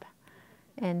it up,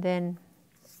 and then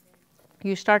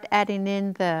you start adding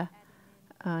in the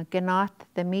ganat,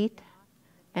 the meat,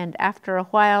 and after a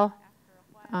while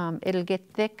it'll get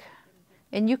thick.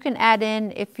 And you can add in,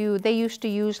 they used to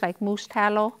use like moose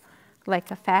tallow,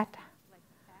 like a fat,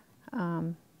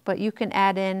 but you can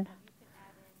add in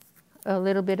a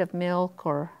little bit of milk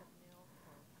or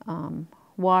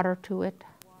water to it.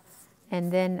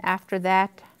 And then after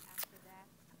that,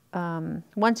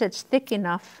 once it's thick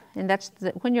enough, and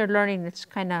when you're learning, it's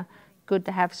kind of good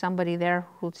to have somebody there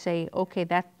who'll say, okay,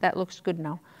 that looks good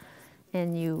now.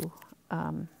 And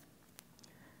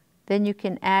then you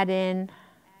can add in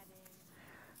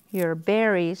your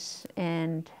berries,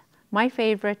 and my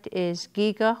favorite is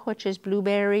giga, which is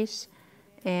blueberries,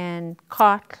 and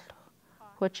kotl,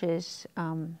 which is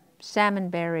salmon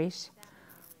berries.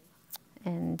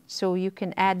 And so you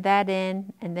can add that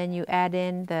in, and then you add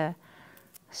in the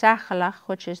sachalach,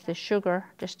 which is the sugar,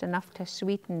 just enough to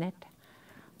sweeten it.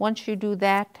 Once you do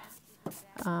that,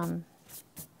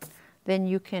 then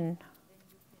you can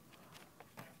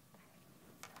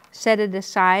set it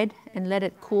aside and let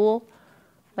it cool.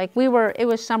 Like it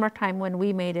was summertime when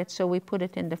we made it, so we put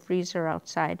it in the freezer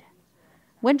outside.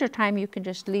 Wintertime, you can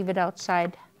just leave it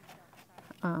outside,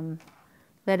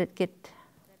 let it get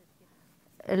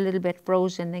a little bit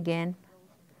frozen again.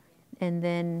 And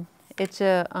then it's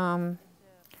a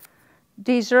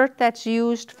dessert that's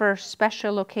used for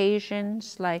special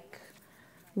occasions like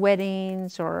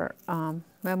weddings or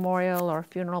memorial or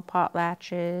funeral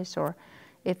potlatches, or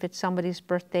if it's somebody's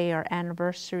birthday or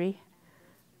anniversary.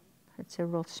 It's a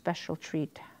real special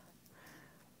treat.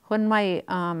 When my,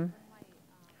 and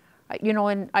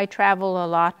I travel a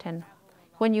lot, and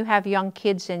when you have young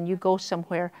kids and you go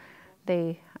somewhere,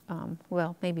 they,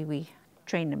 well, maybe we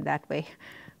train them that way.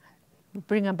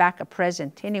 Bring them back a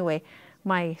present. Anyway,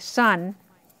 my son,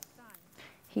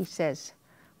 he says,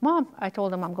 Mom, I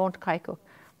told him I'm going to Koyukuk.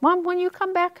 Mom, when you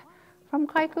come back from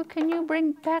Koyukuk, can you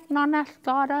bring back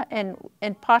nonaałdlode?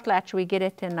 And potlatch, we get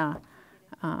it in a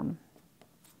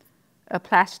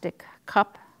plastic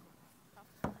cup.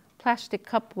 Plastic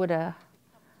cup with a,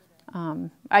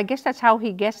 I guess that's how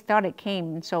he thought it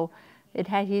came. And so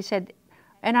he said,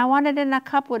 and I want it in a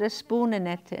cup with a spoon in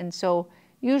it. And so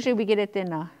usually we get it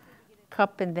in a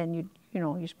cup, and then you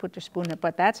just put the spoon in it.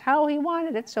 But that's how he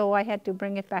wanted it, so I had to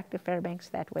bring it back to Fairbanks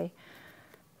that way.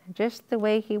 Just the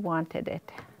way he wanted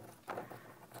it.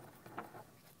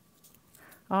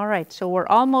 All right, so we're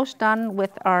almost done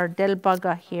with our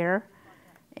delbaga here.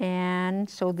 And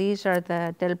so these are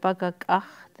the delbaga,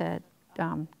 the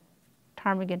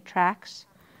ptarmigan tracks.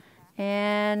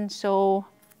 And so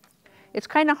it's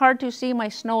kind of hard to see my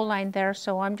snow line there,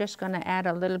 so I'm just going to add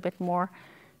a little bit more.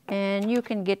 And you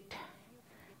can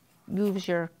use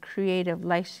your creative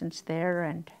license there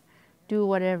and do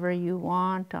whatever you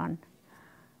want on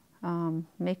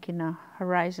making a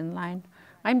horizon line.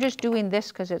 I'm just doing this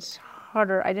because it's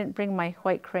harder. I didn't bring my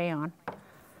white crayon.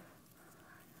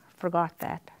 Forgot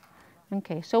that.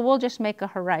 Okay, so we'll just make a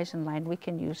horizon line. We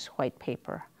can use white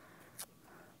paper.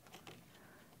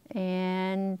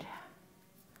 And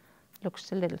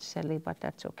looks a little silly, but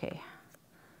that's okay.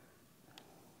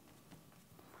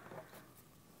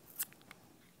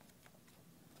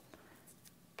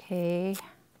 Okay,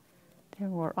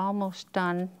 then we're almost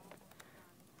done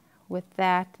with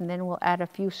that, and then we'll add a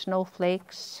few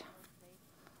snowflakes.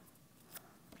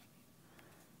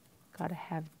 Got to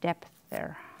have depth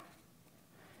there.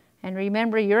 And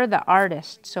remember, you're the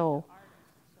artist, so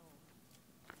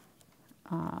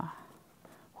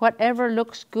whatever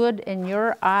looks good in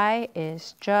your eye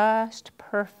is just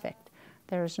perfect.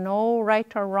 There's no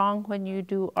right or wrong when you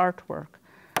do artwork.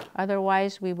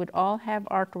 Otherwise, we would all have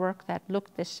artwork that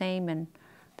looked the same, and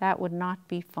that would not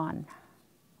be fun.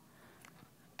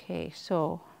 Okay,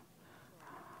 so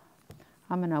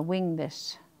I'm going to wing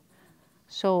this.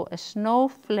 So a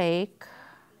snowflake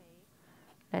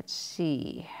let's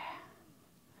see.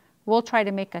 We'll try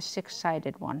to make a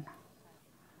 6-sided one.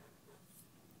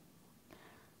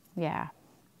 Yeah.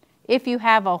 If you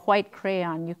have a white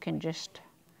crayon, you can just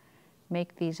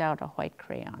make these out of white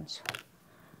crayons.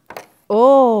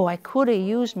 Oh, I could have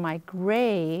used my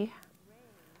gray.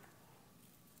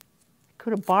 I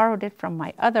could have borrowed it from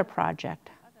my other project,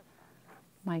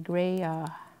 my gray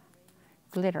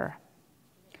glitter.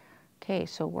 Okay,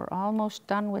 so we're almost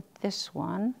done with this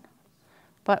one,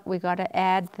 but we got to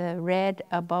add the red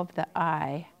above the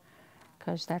eye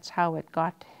because that's how it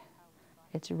got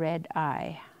its red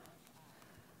eye.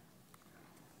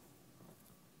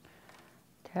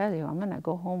 Tell you, I'm going to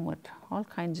go home with all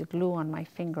kinds of glue on my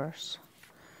fingers.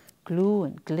 Glue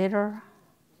and glitter.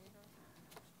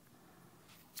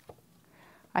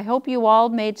 I hope you all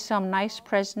made some nice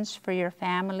presents for your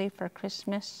family for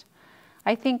Christmas.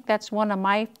 I think that's one of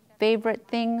my favorite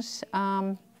things.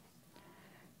 You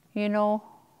know,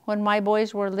 when my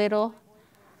boys were little,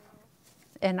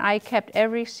 and I kept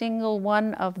every single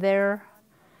one of their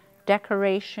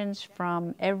decorations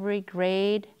from every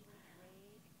grade.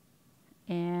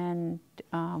 And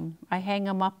I hang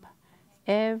them up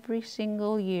every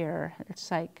single year. It's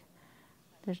like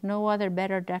there's no other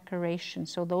better decoration.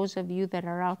 So those of you that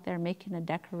are out there making a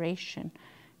decoration,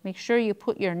 make sure you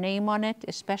put your name on it,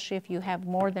 especially if you have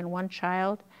more than one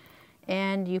child,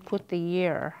 and you put the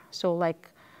year. So like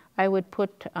I would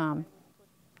put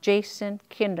Jason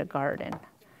Kindergarten,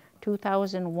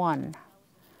 2001,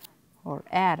 or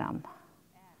Adam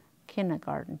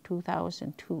Kindergarten,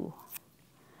 2002.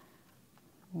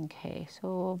 Okay, so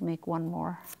we'll make one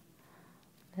more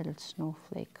little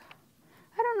snowflake.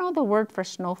 I don't know the word for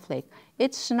snowflake.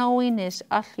 It's snowing is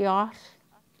athios,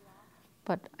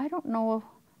 but I don't know,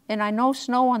 and I know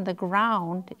snow on the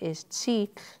ground is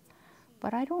tsit,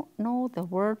 but I don't know the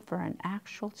word for an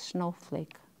actual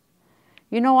snowflake.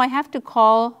 You know, I have to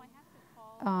call,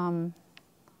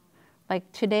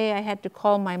 like today I had to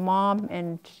call my mom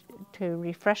and to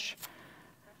refresh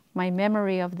my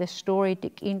memory of this story,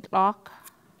 Denaakk'e,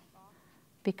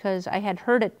 because I had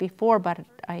heard it before, but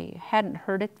I hadn't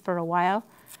heard it for a while.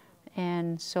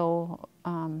 And so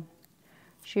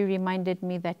she reminded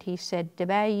me that he said,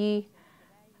 who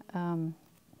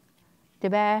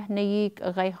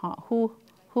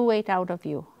ate out of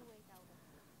you?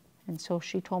 And so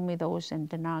she told me those in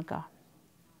Denaakk'e.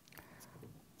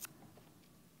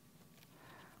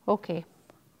 Okay,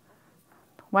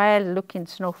 while looking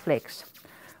snowflakes.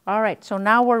 All right, so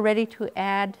now we're ready to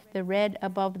add the red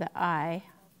above the eye.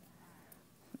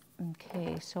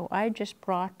 Okay, so I just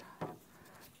brought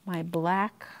my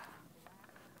black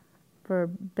for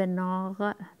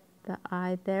Denaakk'e, the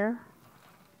eye there,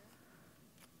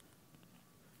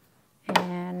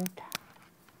 and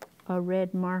a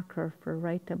red marker for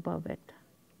right above it.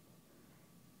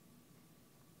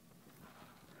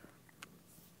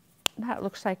 That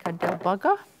looks like a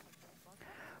delbugga.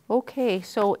 Okay,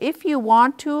 so if you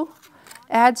want to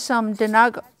add some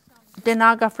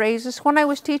Denaakk'e phrases, when I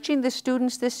was teaching the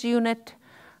students this unit,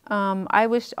 I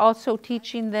was also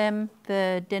teaching them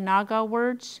the Denaakk'e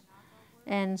words.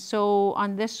 And so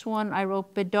on this one, I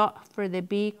wrote bedot for the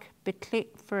beak,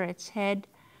 betlik for its head,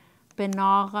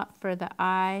 benaga for the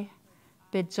eye,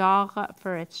 bedzaga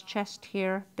for its chest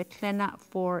here, betlena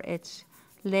for its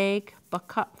leg,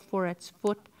 bakat for its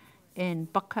foot,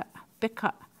 and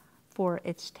bika for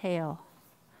its tail.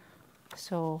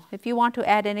 So if you want to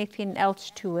add anything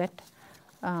else to it,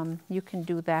 you can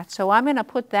do that. So I'm going to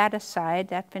put that aside.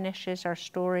 That finishes our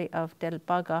story of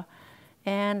delbugga.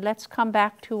 And let's come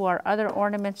back to our other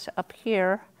ornaments up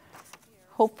here.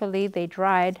 Hopefully they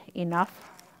dried enough.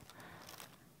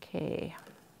 Okay.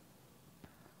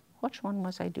 Which one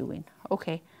was I doing?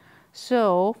 Okay.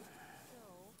 So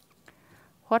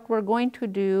what we're going to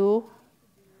do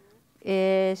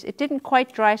is, it didn't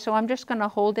quite dry, so I'm just going to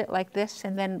hold it like this,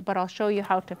 and then, but I'll show you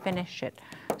how to finish it.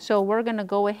 So we're going to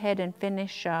go ahead and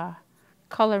finish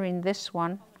coloring this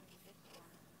one,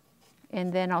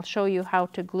 and then I'll show you how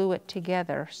to glue it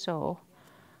together. So,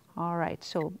 all right,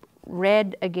 so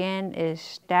red again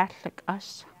is like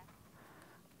us.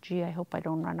 Gee, I hope I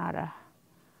don't run out of, I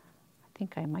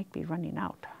think I might be running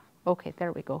out. Okay,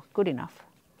 there we go, good enough.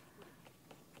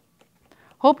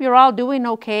 Hope you're all doing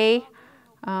okay.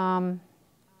 In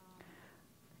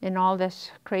all this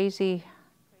crazy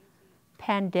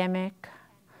pandemic,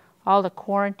 all the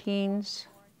quarantines.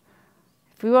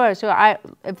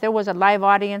 If there was a live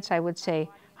audience, I would say,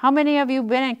 how many of you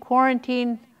been in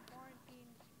quarantine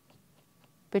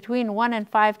between 1 and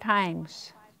 5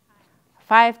 times?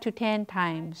 5 to 10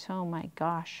 times. Oh my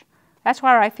gosh. That's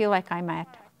where I feel like I'm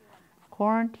at.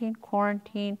 Quarantine,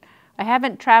 quarantine. I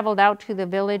haven't traveled out to the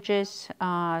villages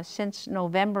since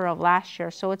November of last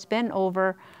year, so it's been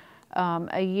over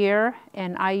a year.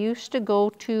 And I used to go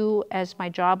to, as my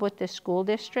job with the school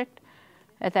district,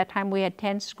 at that time we had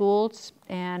 10 schools,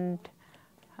 and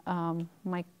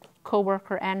my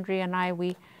co-worker Andrea and I,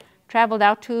 we traveled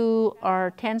out to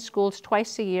our 10 schools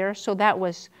twice a year, so that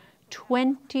was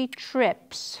 20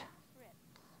 trips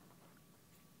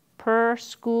per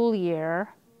school year.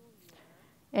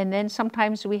 And then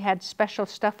sometimes we had special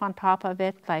stuff on top of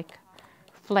it, like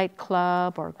flight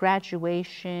club or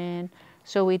graduation,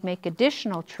 so we'd make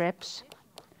additional trips.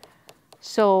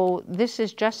 So this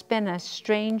has just been a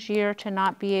strange year to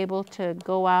not be able to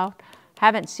go out.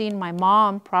 Haven't seen my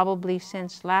mom probably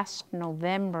since last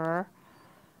November.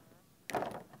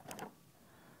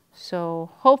 So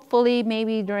hopefully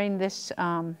maybe during this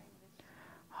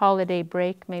holiday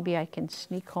break, maybe I can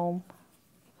sneak home.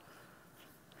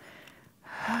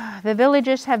 The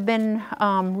villagers have been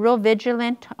real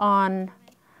vigilant on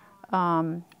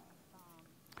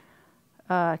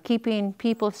keeping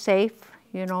people safe.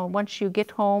 You know, once you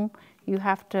get home, you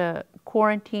have to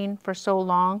quarantine for so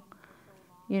long,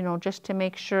 you know, just to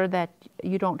make sure that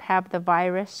you don't have the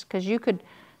virus, because you could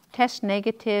test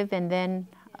negative and then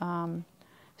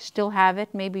still have it.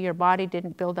 Maybe your body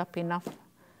didn't build up enough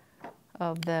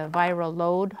of the viral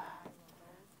load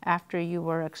after you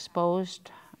were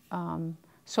exposed.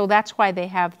 So that's why they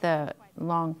have the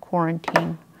long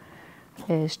quarantine,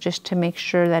 is just to make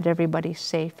sure that everybody's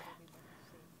safe.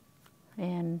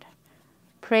 And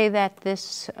pray that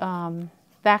this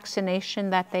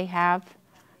vaccination that they have,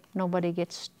 nobody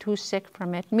gets too sick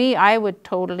from it. Me, I would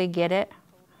totally get it.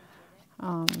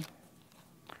 You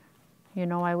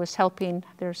know, I was helping,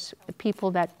 there's people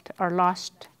that are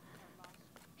lost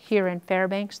here in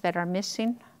Fairbanks that are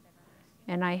missing,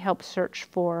 and I helped search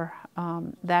for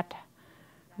that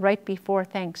right before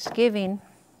Thanksgiving,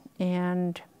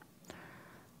 and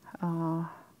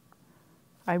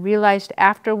I realized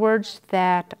afterwards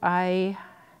that I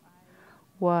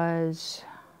was,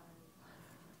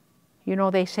 you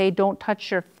know, they say don't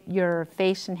touch your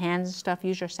face and hands and stuff,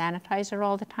 use your sanitizer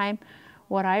all the time.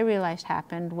 What I realized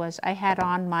happened was I had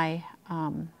on my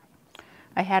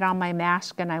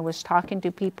mask, and I was talking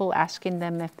to people, asking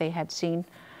them if they had seen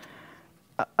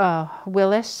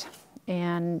Willis,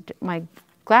 and my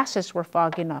glasses were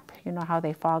fogging up. You know how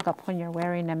they fog up when you're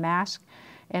wearing a mask?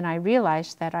 And I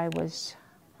realized that I was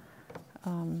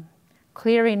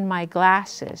clearing my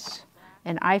glasses,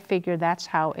 and I figured that's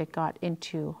how it got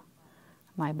into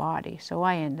my body. So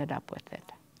I ended up with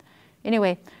it.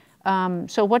 Anyway,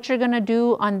 so what you're going to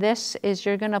do on this is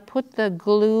you're going to put the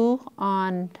glue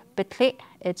on Betlit,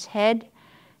 its head,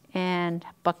 and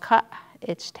Bakat,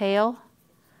 its tail.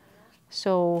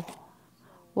 So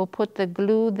we'll put the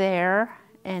glue there,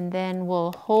 and then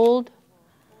we'll hold.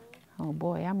 Oh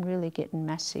boy, I'm really getting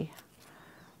messy.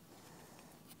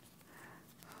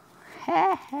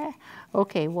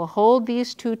 Okay, we'll hold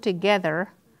these two together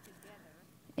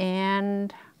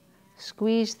and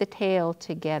squeeze the tail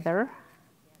together.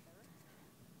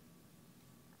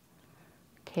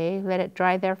 Okay, let it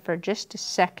dry there for just a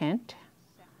second.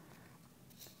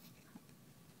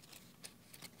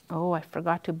 Oh, I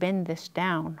forgot to bend this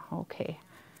down. Okay.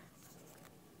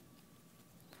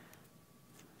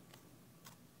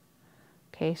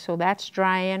 Okay, so that's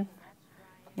drying,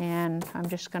 and I'm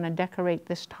just going to decorate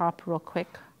this top real quick.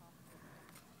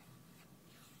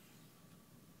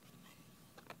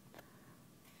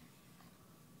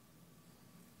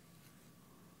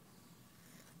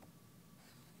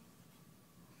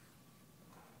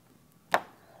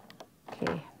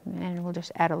 Okay, and we'll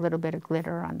just add a little bit of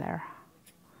glitter on there.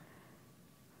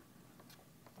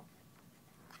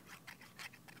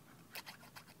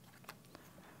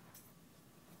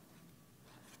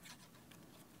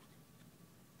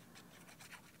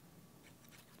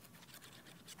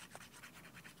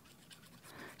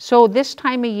 So this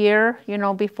time of year, you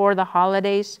know, before the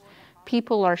holidays,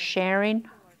 people are sharing.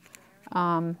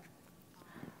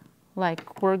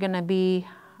 Like we're going to be,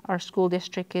 our school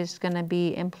district is going to be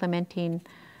implementing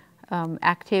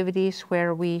activities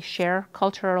where we share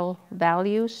cultural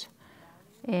values.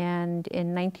 And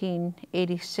in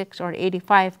 1986 or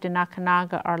 85,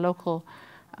 Denaakk'e, our local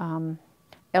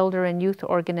elder and youth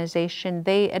organization,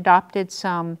 they adopted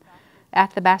some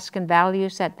Athabascan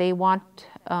values that they want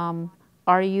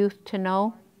our youth to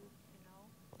know.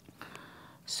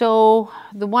 So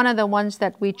one of the ones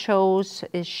that we chose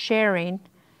is sharing,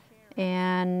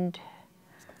 and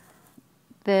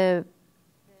the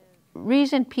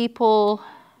reason people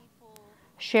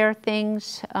share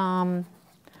things,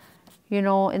 you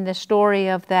know, in the story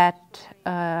of that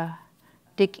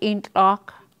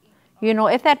Denaakk'e, You know,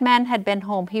 if that man had been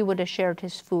home, he would have shared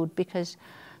his food, because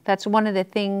that's one of the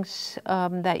things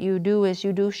that you do, is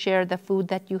you do share the food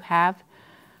that you have.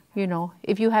 You know,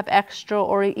 if you have extra,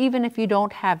 or even if you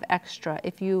don't have extra,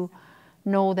 if you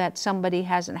know that somebody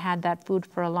hasn't had that food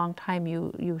for a long time,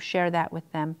 you share that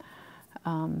with them.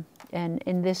 And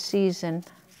in this season,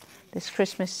 this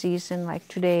Christmas season, like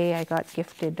today, I got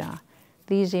gifted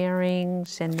these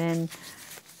earrings, and then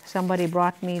somebody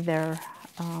brought me their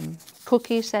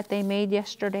cookies that they made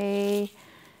yesterday.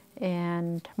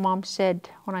 And Mom said,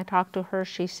 when I talked to her,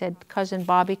 she said Cousin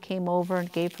Bobby came over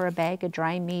and gave her a bag of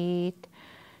dry meat.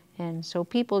 And so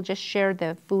people just share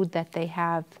the food that they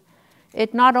have.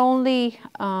 It not only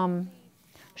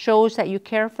shows that you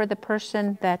care for the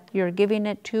person that you're giving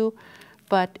it to,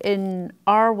 but in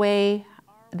our way,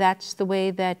 that's the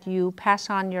way that you pass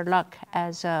on your luck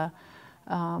as a,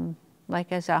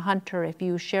 like as a hunter. If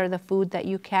you share the food that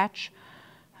you catch,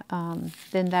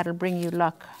 then that'll bring you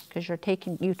luck, because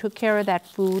you took care of that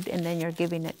food and then you're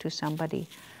giving it to somebody.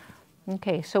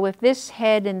 Okay, so if this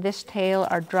head and this tail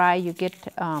are dry, you get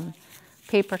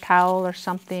paper towel or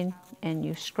something, and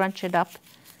you scrunch it up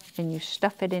and you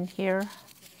stuff it in here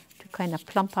to kind of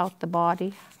plump out the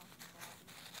body.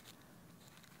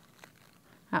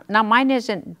 Now mine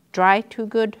isn't dry too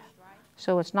good,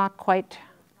 so it's not quite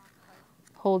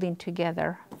holding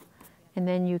together. And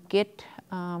then you get,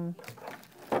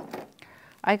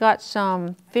 I got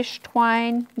some fish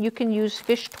twine. You can use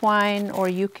fish twine, or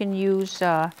you can use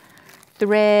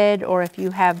thread, or if you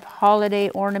have holiday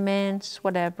ornaments,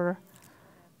 whatever.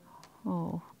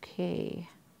 Okay,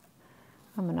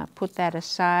 I'm gonna put that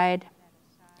aside.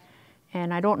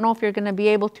 And I don't know if you're going to be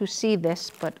able to see this,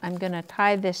 but I'm going to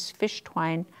tie this fish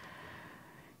twine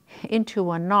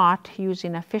into a knot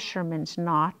using a fisherman's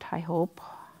knot, I hope.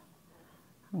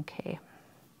 Okay.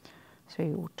 So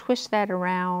you twist that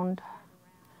around,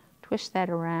 twist that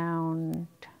around,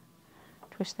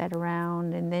 twist that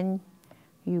around, and then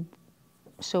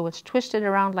so it's twisted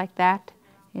around like that,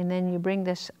 and then you bring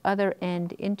this other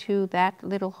end into that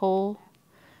little hole.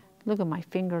 Look at my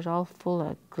fingers all full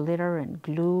of glitter and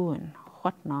glue and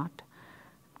whatnot.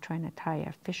 I'm trying to tie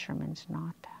a fisherman's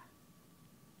knot.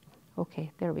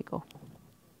 Okay, there we go.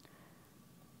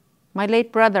 My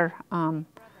late brother,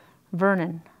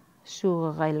 Vernon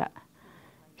Surela,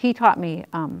 he taught me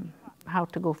how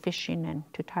to go fishing and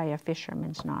to tie a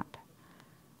fisherman's knot.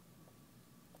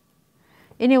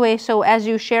 Anyway, so as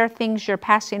you share things, you're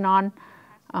passing on,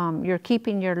 you're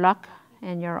keeping your luck,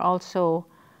 and you're also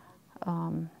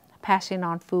passing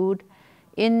on food.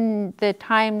 In the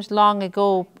times long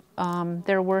ago,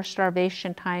 there were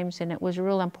starvation times, and it was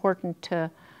real important to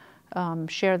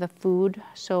share the food.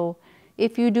 So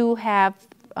if you do have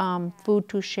food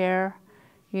to share,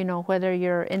 you know, whether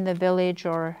you're in the village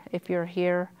or if you're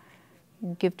here,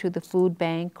 give to the food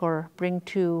bank or bring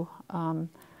to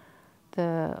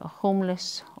the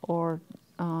homeless, or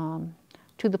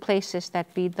to the places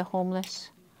that feed the homeless.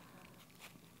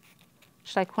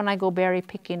 It's like when I go berry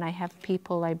picking, I have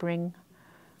people I bring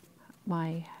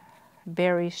my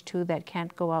berries to that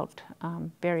can't go out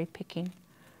berry picking.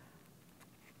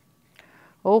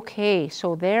 Okay,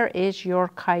 so there is your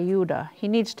cayuda. He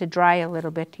needs to dry a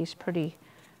little bit. He's pretty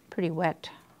wet.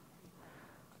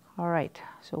 All right,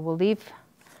 so we'll leave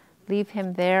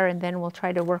him there, and then we'll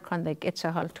try to work on the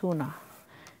Quetzaltuna.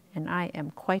 And I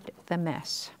am quite the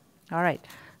mess. All right,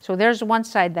 so there's one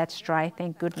side that's dry,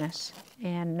 thank goodness.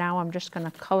 And now I'm just going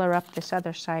to color up this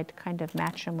other side to kind of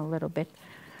match them a little bit.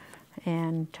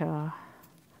 And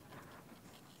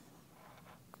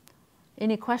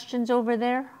any questions over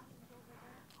there?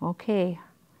 Okay,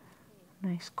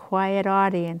 nice quiet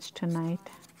audience tonight.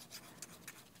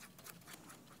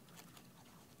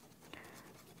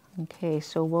 Okay,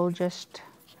 so we'll just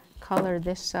color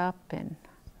this up. And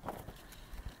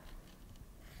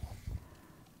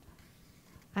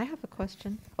I have a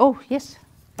question. oh, yes.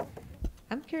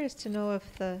 I'm curious to know if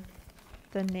the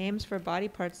names for body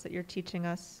parts that you're teaching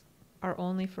us are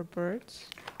only for birds?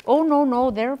 Oh,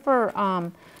 no, they're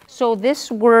for, so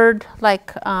this word,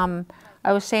 like I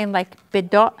was saying, like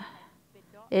bidot,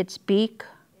 it's beak,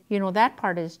 you know, that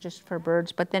part is just for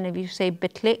birds. But then if you say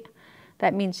bitlit,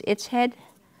 that means its head.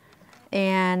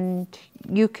 And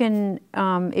you can,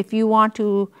 if you want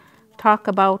to talk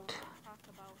about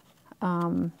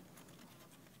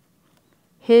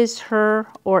his, her,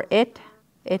 or it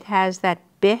has that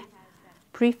be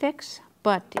prefix.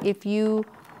 But if you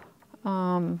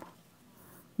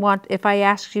if I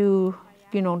ask you,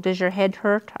 you know, does your head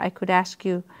hurt? I could ask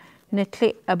you,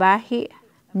 netli abahi,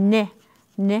 ne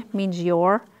means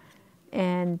your,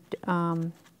 and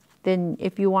Then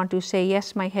if you want to say,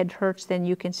 yes, my head hurts, then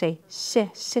you can say,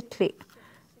 sitli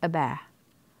aba,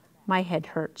 my head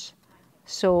hurts.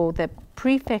 So the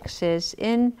prefixes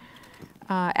in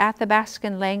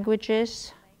Athabascan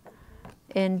languages,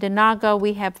 in Denaakk'e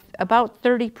we have about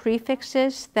 30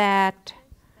 prefixes that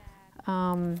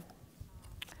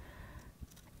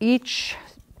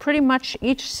pretty much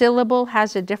each syllable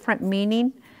has a different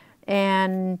meaning,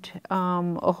 and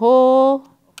a whole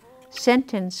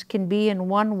sentence can be in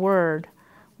one word.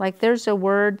 Like there's a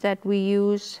word that we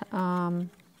use,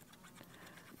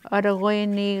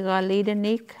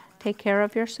 take care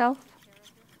of yourself.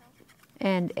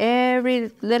 And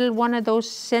every little one of those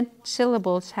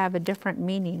syllables have a different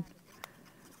meaning.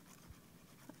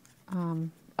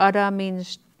 Ada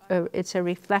means it's a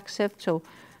reflexive, so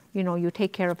you know, you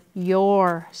take care of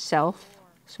yourself.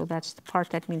 So that's the part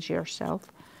that means yourself.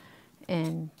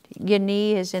 And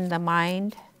Yini is in the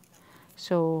mind.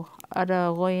 So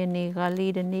Ada Goyani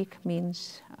Galidanik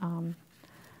means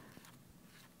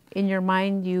in your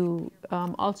mind you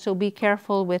also be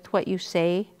careful with what you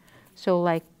say. So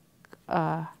like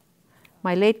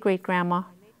my late great grandma,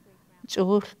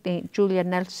 Julia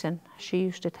Nelson, she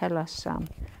used to tell us,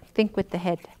 think with the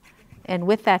head. And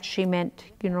with that she meant,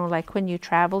 you know, like when you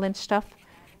travel and stuff,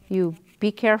 you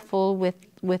be careful with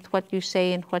what you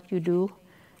say and what you do.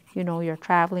 You know, you're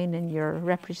traveling and you're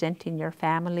representing your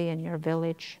family and your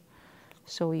village.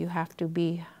 So you have to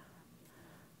be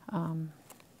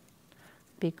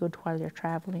good while you're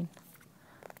traveling.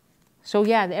 So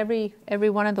yeah, every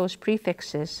one of those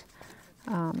prefixes,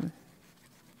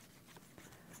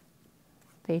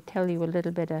 they tell you a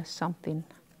little bit of something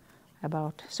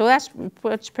about. So that's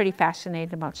what's pretty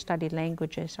fascinating about studying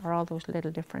languages, are all those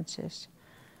little differences.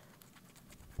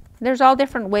 There's all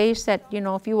different ways that, you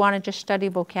know, if you want to just study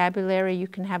vocabulary, you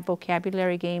can have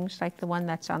vocabulary games like the one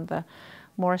that's on the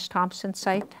Morris Thompson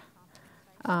site.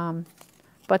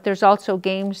 But there's also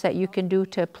games that you can do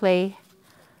to play,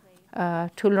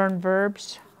 to learn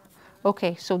verbs.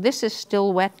 Okay, so this is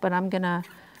still wet, but I'm gonna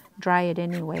dry it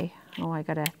anyway. Oh, I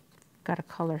got a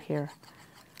color here.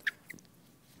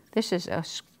 This is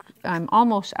I'm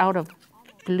almost out of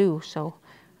glue, so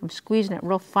I'm squeezing it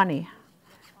real funny.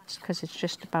 It's because it's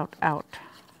just about out.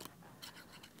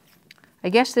 I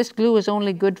guess this glue is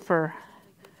only good for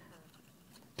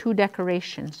 2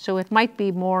 decorations, so it might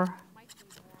be more.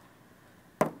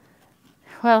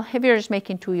 Well, if you're just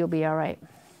making 2, you'll be all right.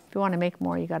 If you want to make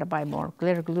more, you got to buy more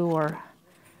glitter glue or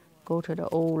go to the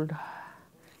old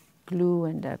glue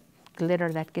and the glitter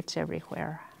that gets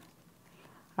everywhere.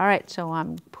 All right, so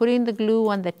I'm putting the glue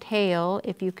on the tail,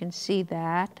 if you can see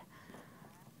that.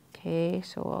 Okay,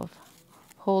 so I'll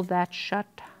hold that shut.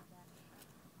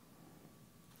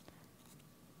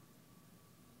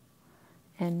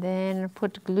 And then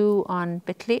put glue on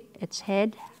Bitli, its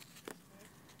head,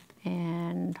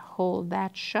 and hold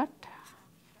that shut.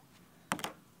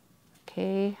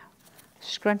 Okay,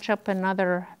 scrunch up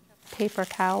another paper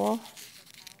towel.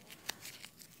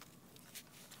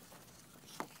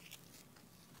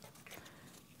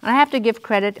 I have to give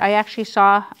credit. I actually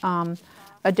saw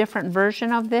a different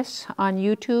version of this on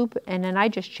YouTube, and then I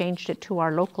just changed it to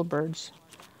our local birds,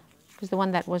 because the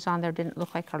one that was on there didn't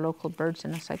look like our local birds,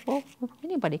 and it's like, well,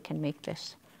 anybody can make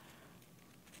this.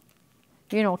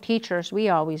 You know, teachers, we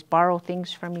always borrow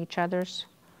things from each other's.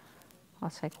 I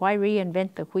was like, why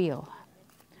reinvent the wheel?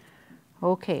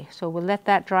 Okay, so we'll let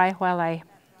that dry while I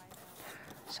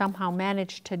somehow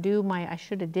managed to do I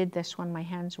should have did this when my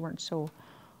hands weren't so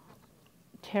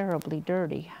terribly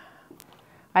dirty.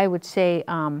 I would say,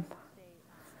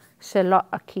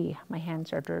 sela'aki, my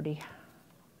hands are dirty.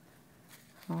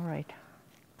 All right.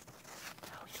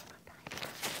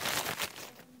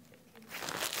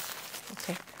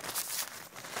 Okay.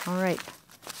 All right.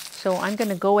 So I'm going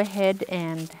to go ahead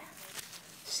and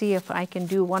see if I can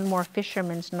do one more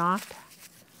fisherman's knot.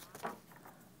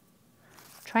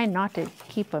 Try not to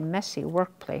keep a messy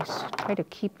workplace. Try to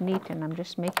keep neat, and I'm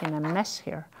just making a mess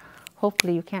here.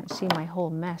 Hopefully you can't see my whole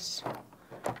mess.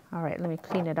 All right, let me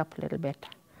clean it up a little bit.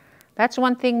 That's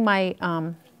one thing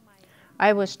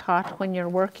I was taught when you're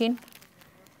working,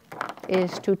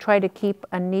 is to try to keep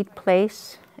a neat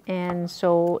place. And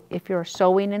so if you're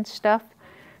sewing and stuff,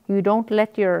 you don't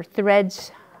let your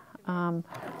threads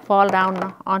fall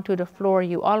down onto the floor.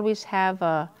 You always have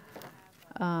a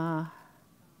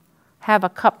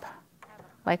cup.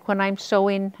 Like when I'm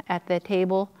sewing at the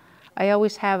table, I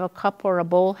always have a cup or a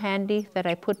bowl handy that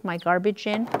I put my garbage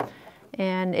in.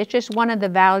 And it's just one of the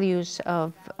values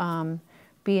of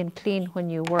being clean when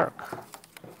you work.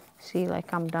 See,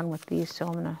 like I'm done with these, so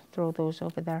I'm going to throw those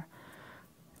over there.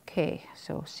 Okay,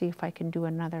 so see if I can do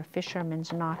another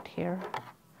fisherman's knot here.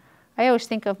 I always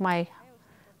think of my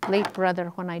late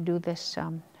brother when I do this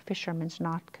fisherman's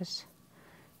knot, because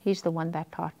he's the one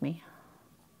that taught me.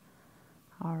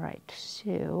 All right,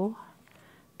 so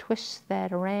twist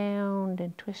that around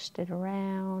and twist it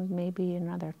around, maybe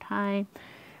another time.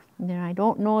 And then I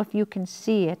don't know if you can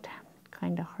see it,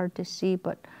 kind of hard to see,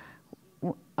 but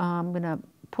I'm going to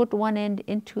put one end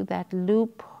into that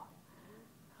loop.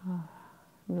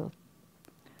 Real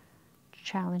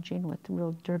challenging with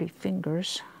real dirty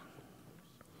fingers.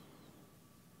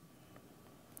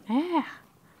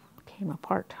 Came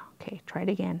apart. Okay, try it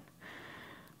again.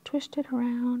 Twist it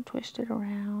around, twist it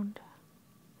around.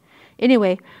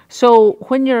 Anyway, so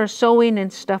when you're sewing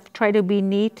and stuff, try to be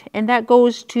neat. And that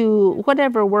goes to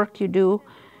whatever work you do,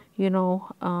 you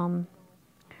know.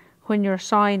 When you're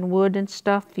sawing wood and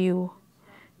stuff, you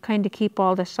kind of keep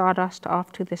all the sawdust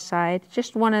off to the side.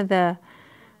 Just one of the,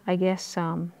 I guess,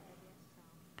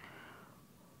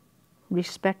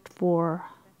 respect for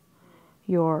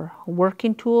your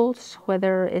working tools,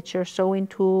 whether it's your sewing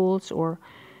tools or,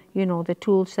 you know, the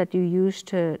tools that you use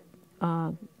to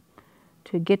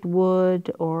get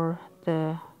wood, or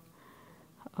the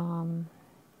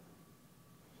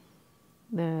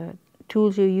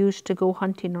tools you use to go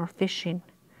hunting or fishing.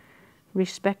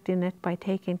 Respecting it by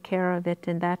taking care of it,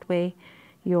 and that way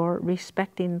you're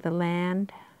respecting the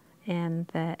land and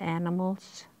the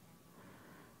animals.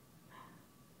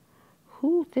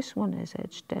 Ooh, this one is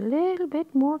just a little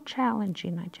bit more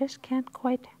challenging. I just can't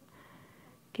quite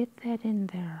get that in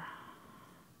there.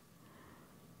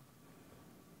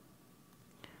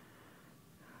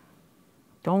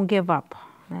 Don't give up.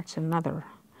 That's another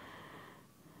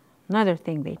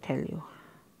thing they tell you.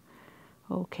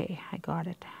 Okay, I got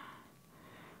it.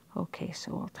 Okay,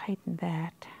 so I'll tighten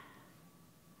that.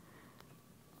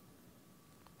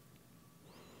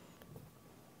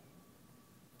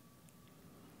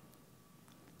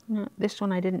 No, this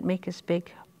one I didn't make as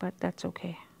big, but that's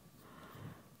okay.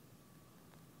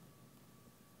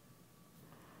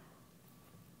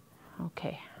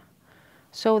 Okay,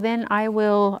 so then I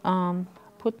will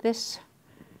put this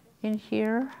in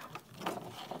here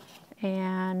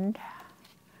and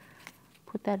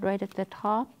put that right at the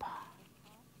top.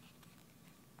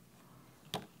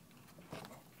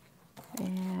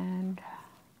 And,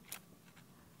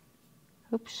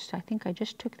 oops, I think I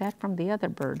just took that from the other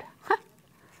bird.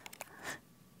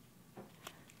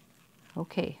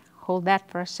 Okay, hold that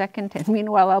for a second, and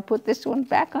meanwhile I'll put this one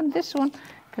back on this one,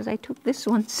 because I took this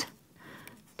one's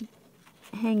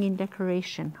hanging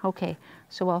decoration. Okay,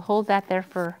 so I'll hold that there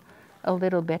for a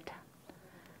little bit.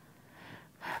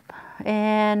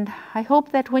 And I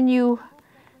hope that when you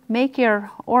make your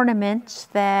ornaments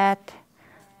that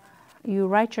you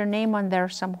write your name on there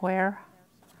somewhere,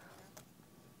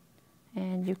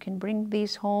 and you can bring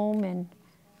these home and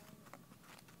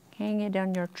hang it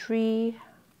on your tree.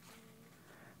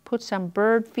 Put some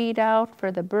bird feed out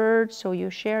for the birds so you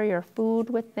share your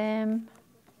food with them,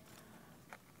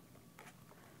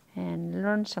 and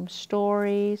learn some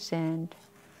stories. And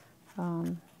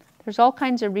there's all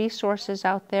kinds of resources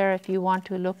out there if you want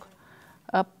to look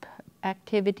up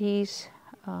activities.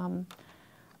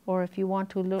 Or if you want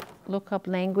to look up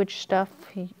language stuff,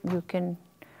 you can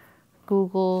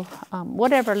Google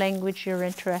whatever language you're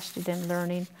interested in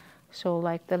learning. So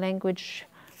like the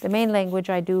main language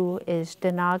I do is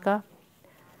Denaakk'e.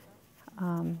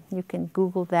 You can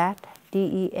Google that,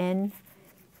 Denaakk'e.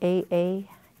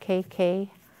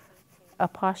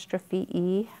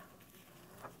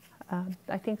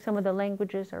 I think some of the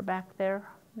languages are back there.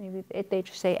 Maybe they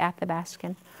just say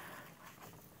Athabascan.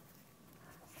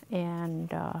 And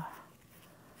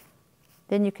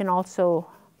then you can also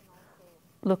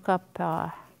look up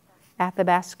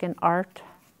Athabascan art.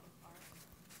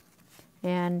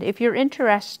 And if you're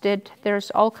interested,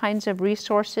 there's all kinds of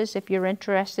resources if you're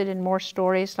interested in more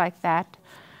stories like that.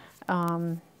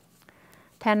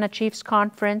 Tanna Chiefs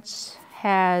Conference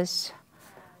has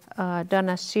done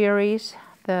a series,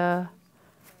 the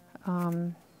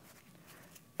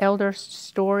Elder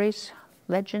Stories,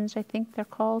 Legends, I think they're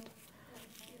called.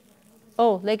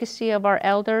 Oh, Legacy of Our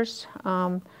Elders.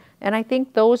 And I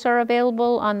think those are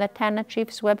available on the Tanna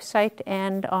Chiefs website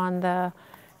and on the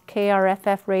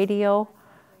KRFF radio.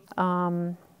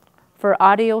 For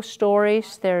audio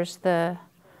stories, there's the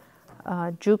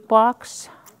jukebox,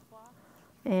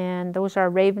 and those are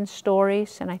Raven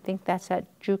stories, and I think that's at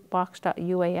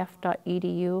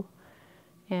jukebox.uaf.edu.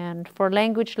 And for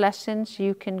language lessons,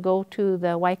 you can go to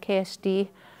the YKSD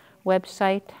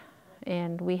website,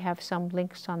 and we have some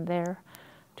links on there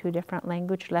to different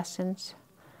language lessons.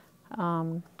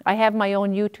 I have my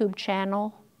own YouTube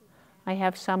channel. I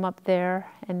have some up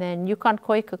there. And then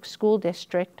Yukon-Koyukuk School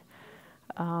District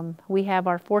We have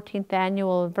our 14th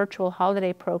annual virtual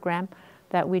holiday program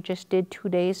that we just did 2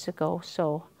 days ago.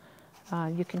 So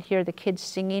you can hear the kids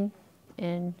singing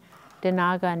in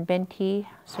Denaakk'e and Benti,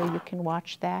 so you can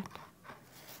watch that.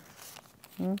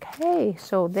 Okay,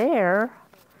 so there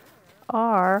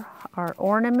are our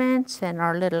ornaments and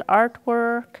our little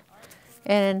artwork.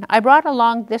 And I brought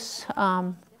along this,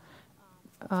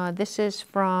 this is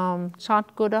from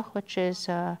Ts'ednee, which is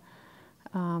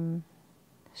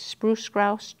spruce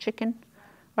grouse chicken.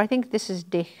 Or I think this is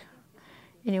dich.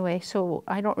 Anyway, so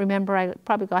I don't remember, I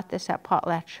probably got this at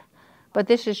Potlatch. But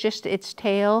this is just its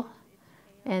tail,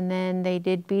 and then they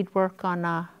did beadwork on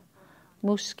a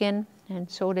moose skin and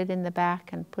sewed it in the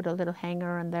back and put a little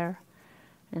hanger in there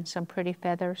and some pretty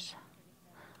feathers.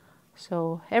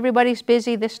 So everybody's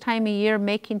busy this time of year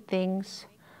making things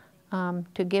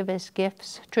to give as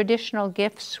gifts. Traditional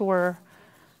gifts were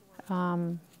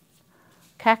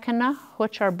kakana,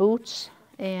 which are boots,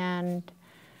 and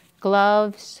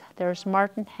gloves. There's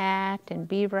marten hat and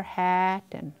beaver hat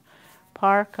and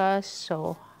parkas.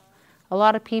 So a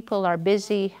lot of people are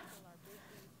busy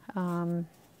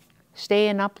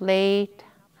staying up late,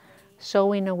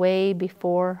 sewing away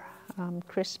before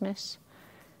Christmas.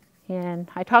 And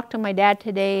I talked to my dad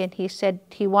today, and he said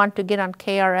he wanted to get on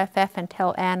KRFF and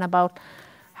tell Ann about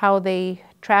how they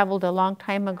traveled a long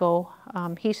time ago.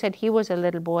 He said he was a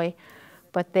little boy,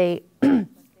 but they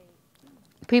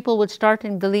people would start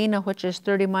in Galena, which is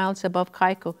 30 miles above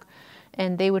Koyukuk,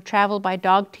 and they would travel by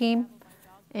dog team.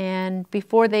 And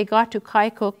before they got to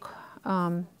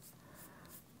Koyukuk,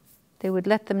 they would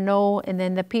let them know, and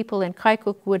then the people in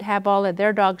Koyukuk would have all of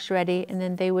their dogs ready, and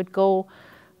then they would go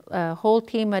a whole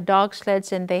team of dog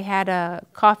sleds, and they had a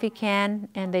coffee can,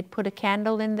 and they'd put a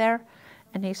candle in there.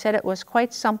 And he said it was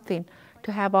quite something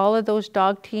to have all of those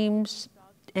dog teams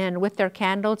and with their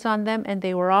candles on them, and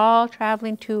they were all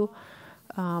traveling to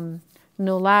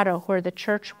nonaałdlode, where the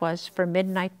church was, for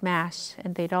midnight mass,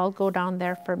 and they'd all go down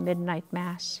there for midnight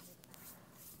mass.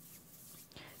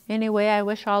 Anyway, I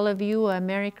wish all of you a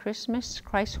Merry Christmas.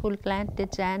 Christ hulglant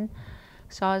didzan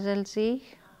sazelzi.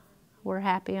 We're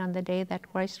happy on the day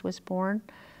that Christ was born.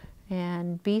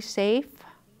 And be safe.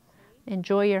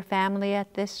 Enjoy your family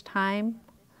at this time.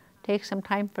 Take some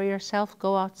time for yourself.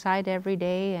 Go outside every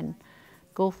day and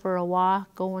go for a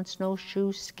walk, go on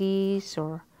snowshoes, skis,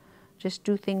 or just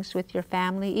do things with your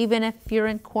family. Even if you're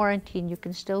in quarantine, you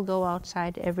can still go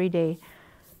outside every day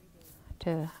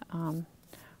to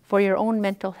for your own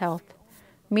mental health.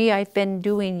 Me, I've been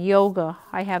doing yoga.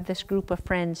 I have this group of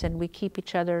friends, and we keep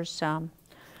each other's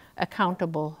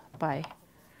accountable by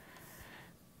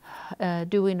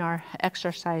doing our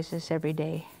exercises every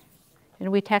day.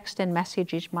 And we text and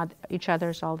message each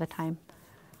other's all the time.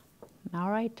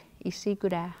 All right, isi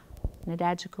guda,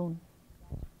 nadadzakun.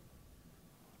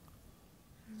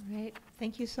 All right,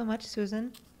 thank you so much,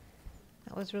 Susan.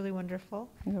 That was really wonderful.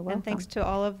 You're welcome. And thanks to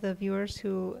all of the viewers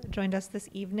who joined us this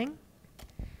evening.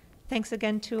 Thanks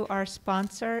again to our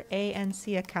sponsor,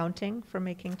 ANC Accounting, for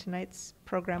making tonight's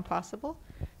program possible,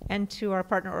 and to our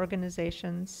partner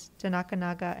organizations,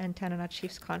 Denaakk'e and Tanana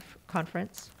Chiefs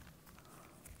Conference.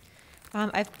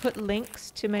 I've put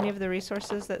links to many of the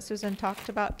resources that Susan talked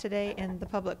about today in the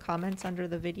public comments under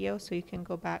the video, so you can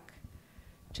go back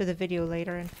to the video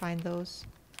later and find those.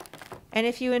 And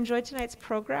if you enjoyed tonight's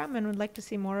program and would like to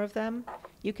see more of them,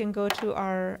 you can go to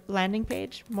our landing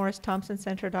page,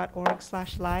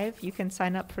 morristhompsoncenter.org/live. You can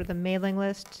sign up for the mailing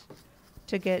list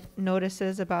to get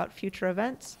notices about future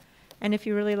events. And if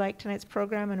you really like tonight's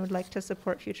program and would like to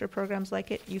support future programs like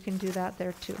it, you can do that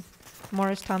there too.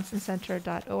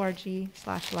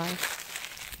 morristhompsoncenter.org/live.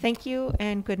 Thank you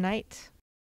and good night.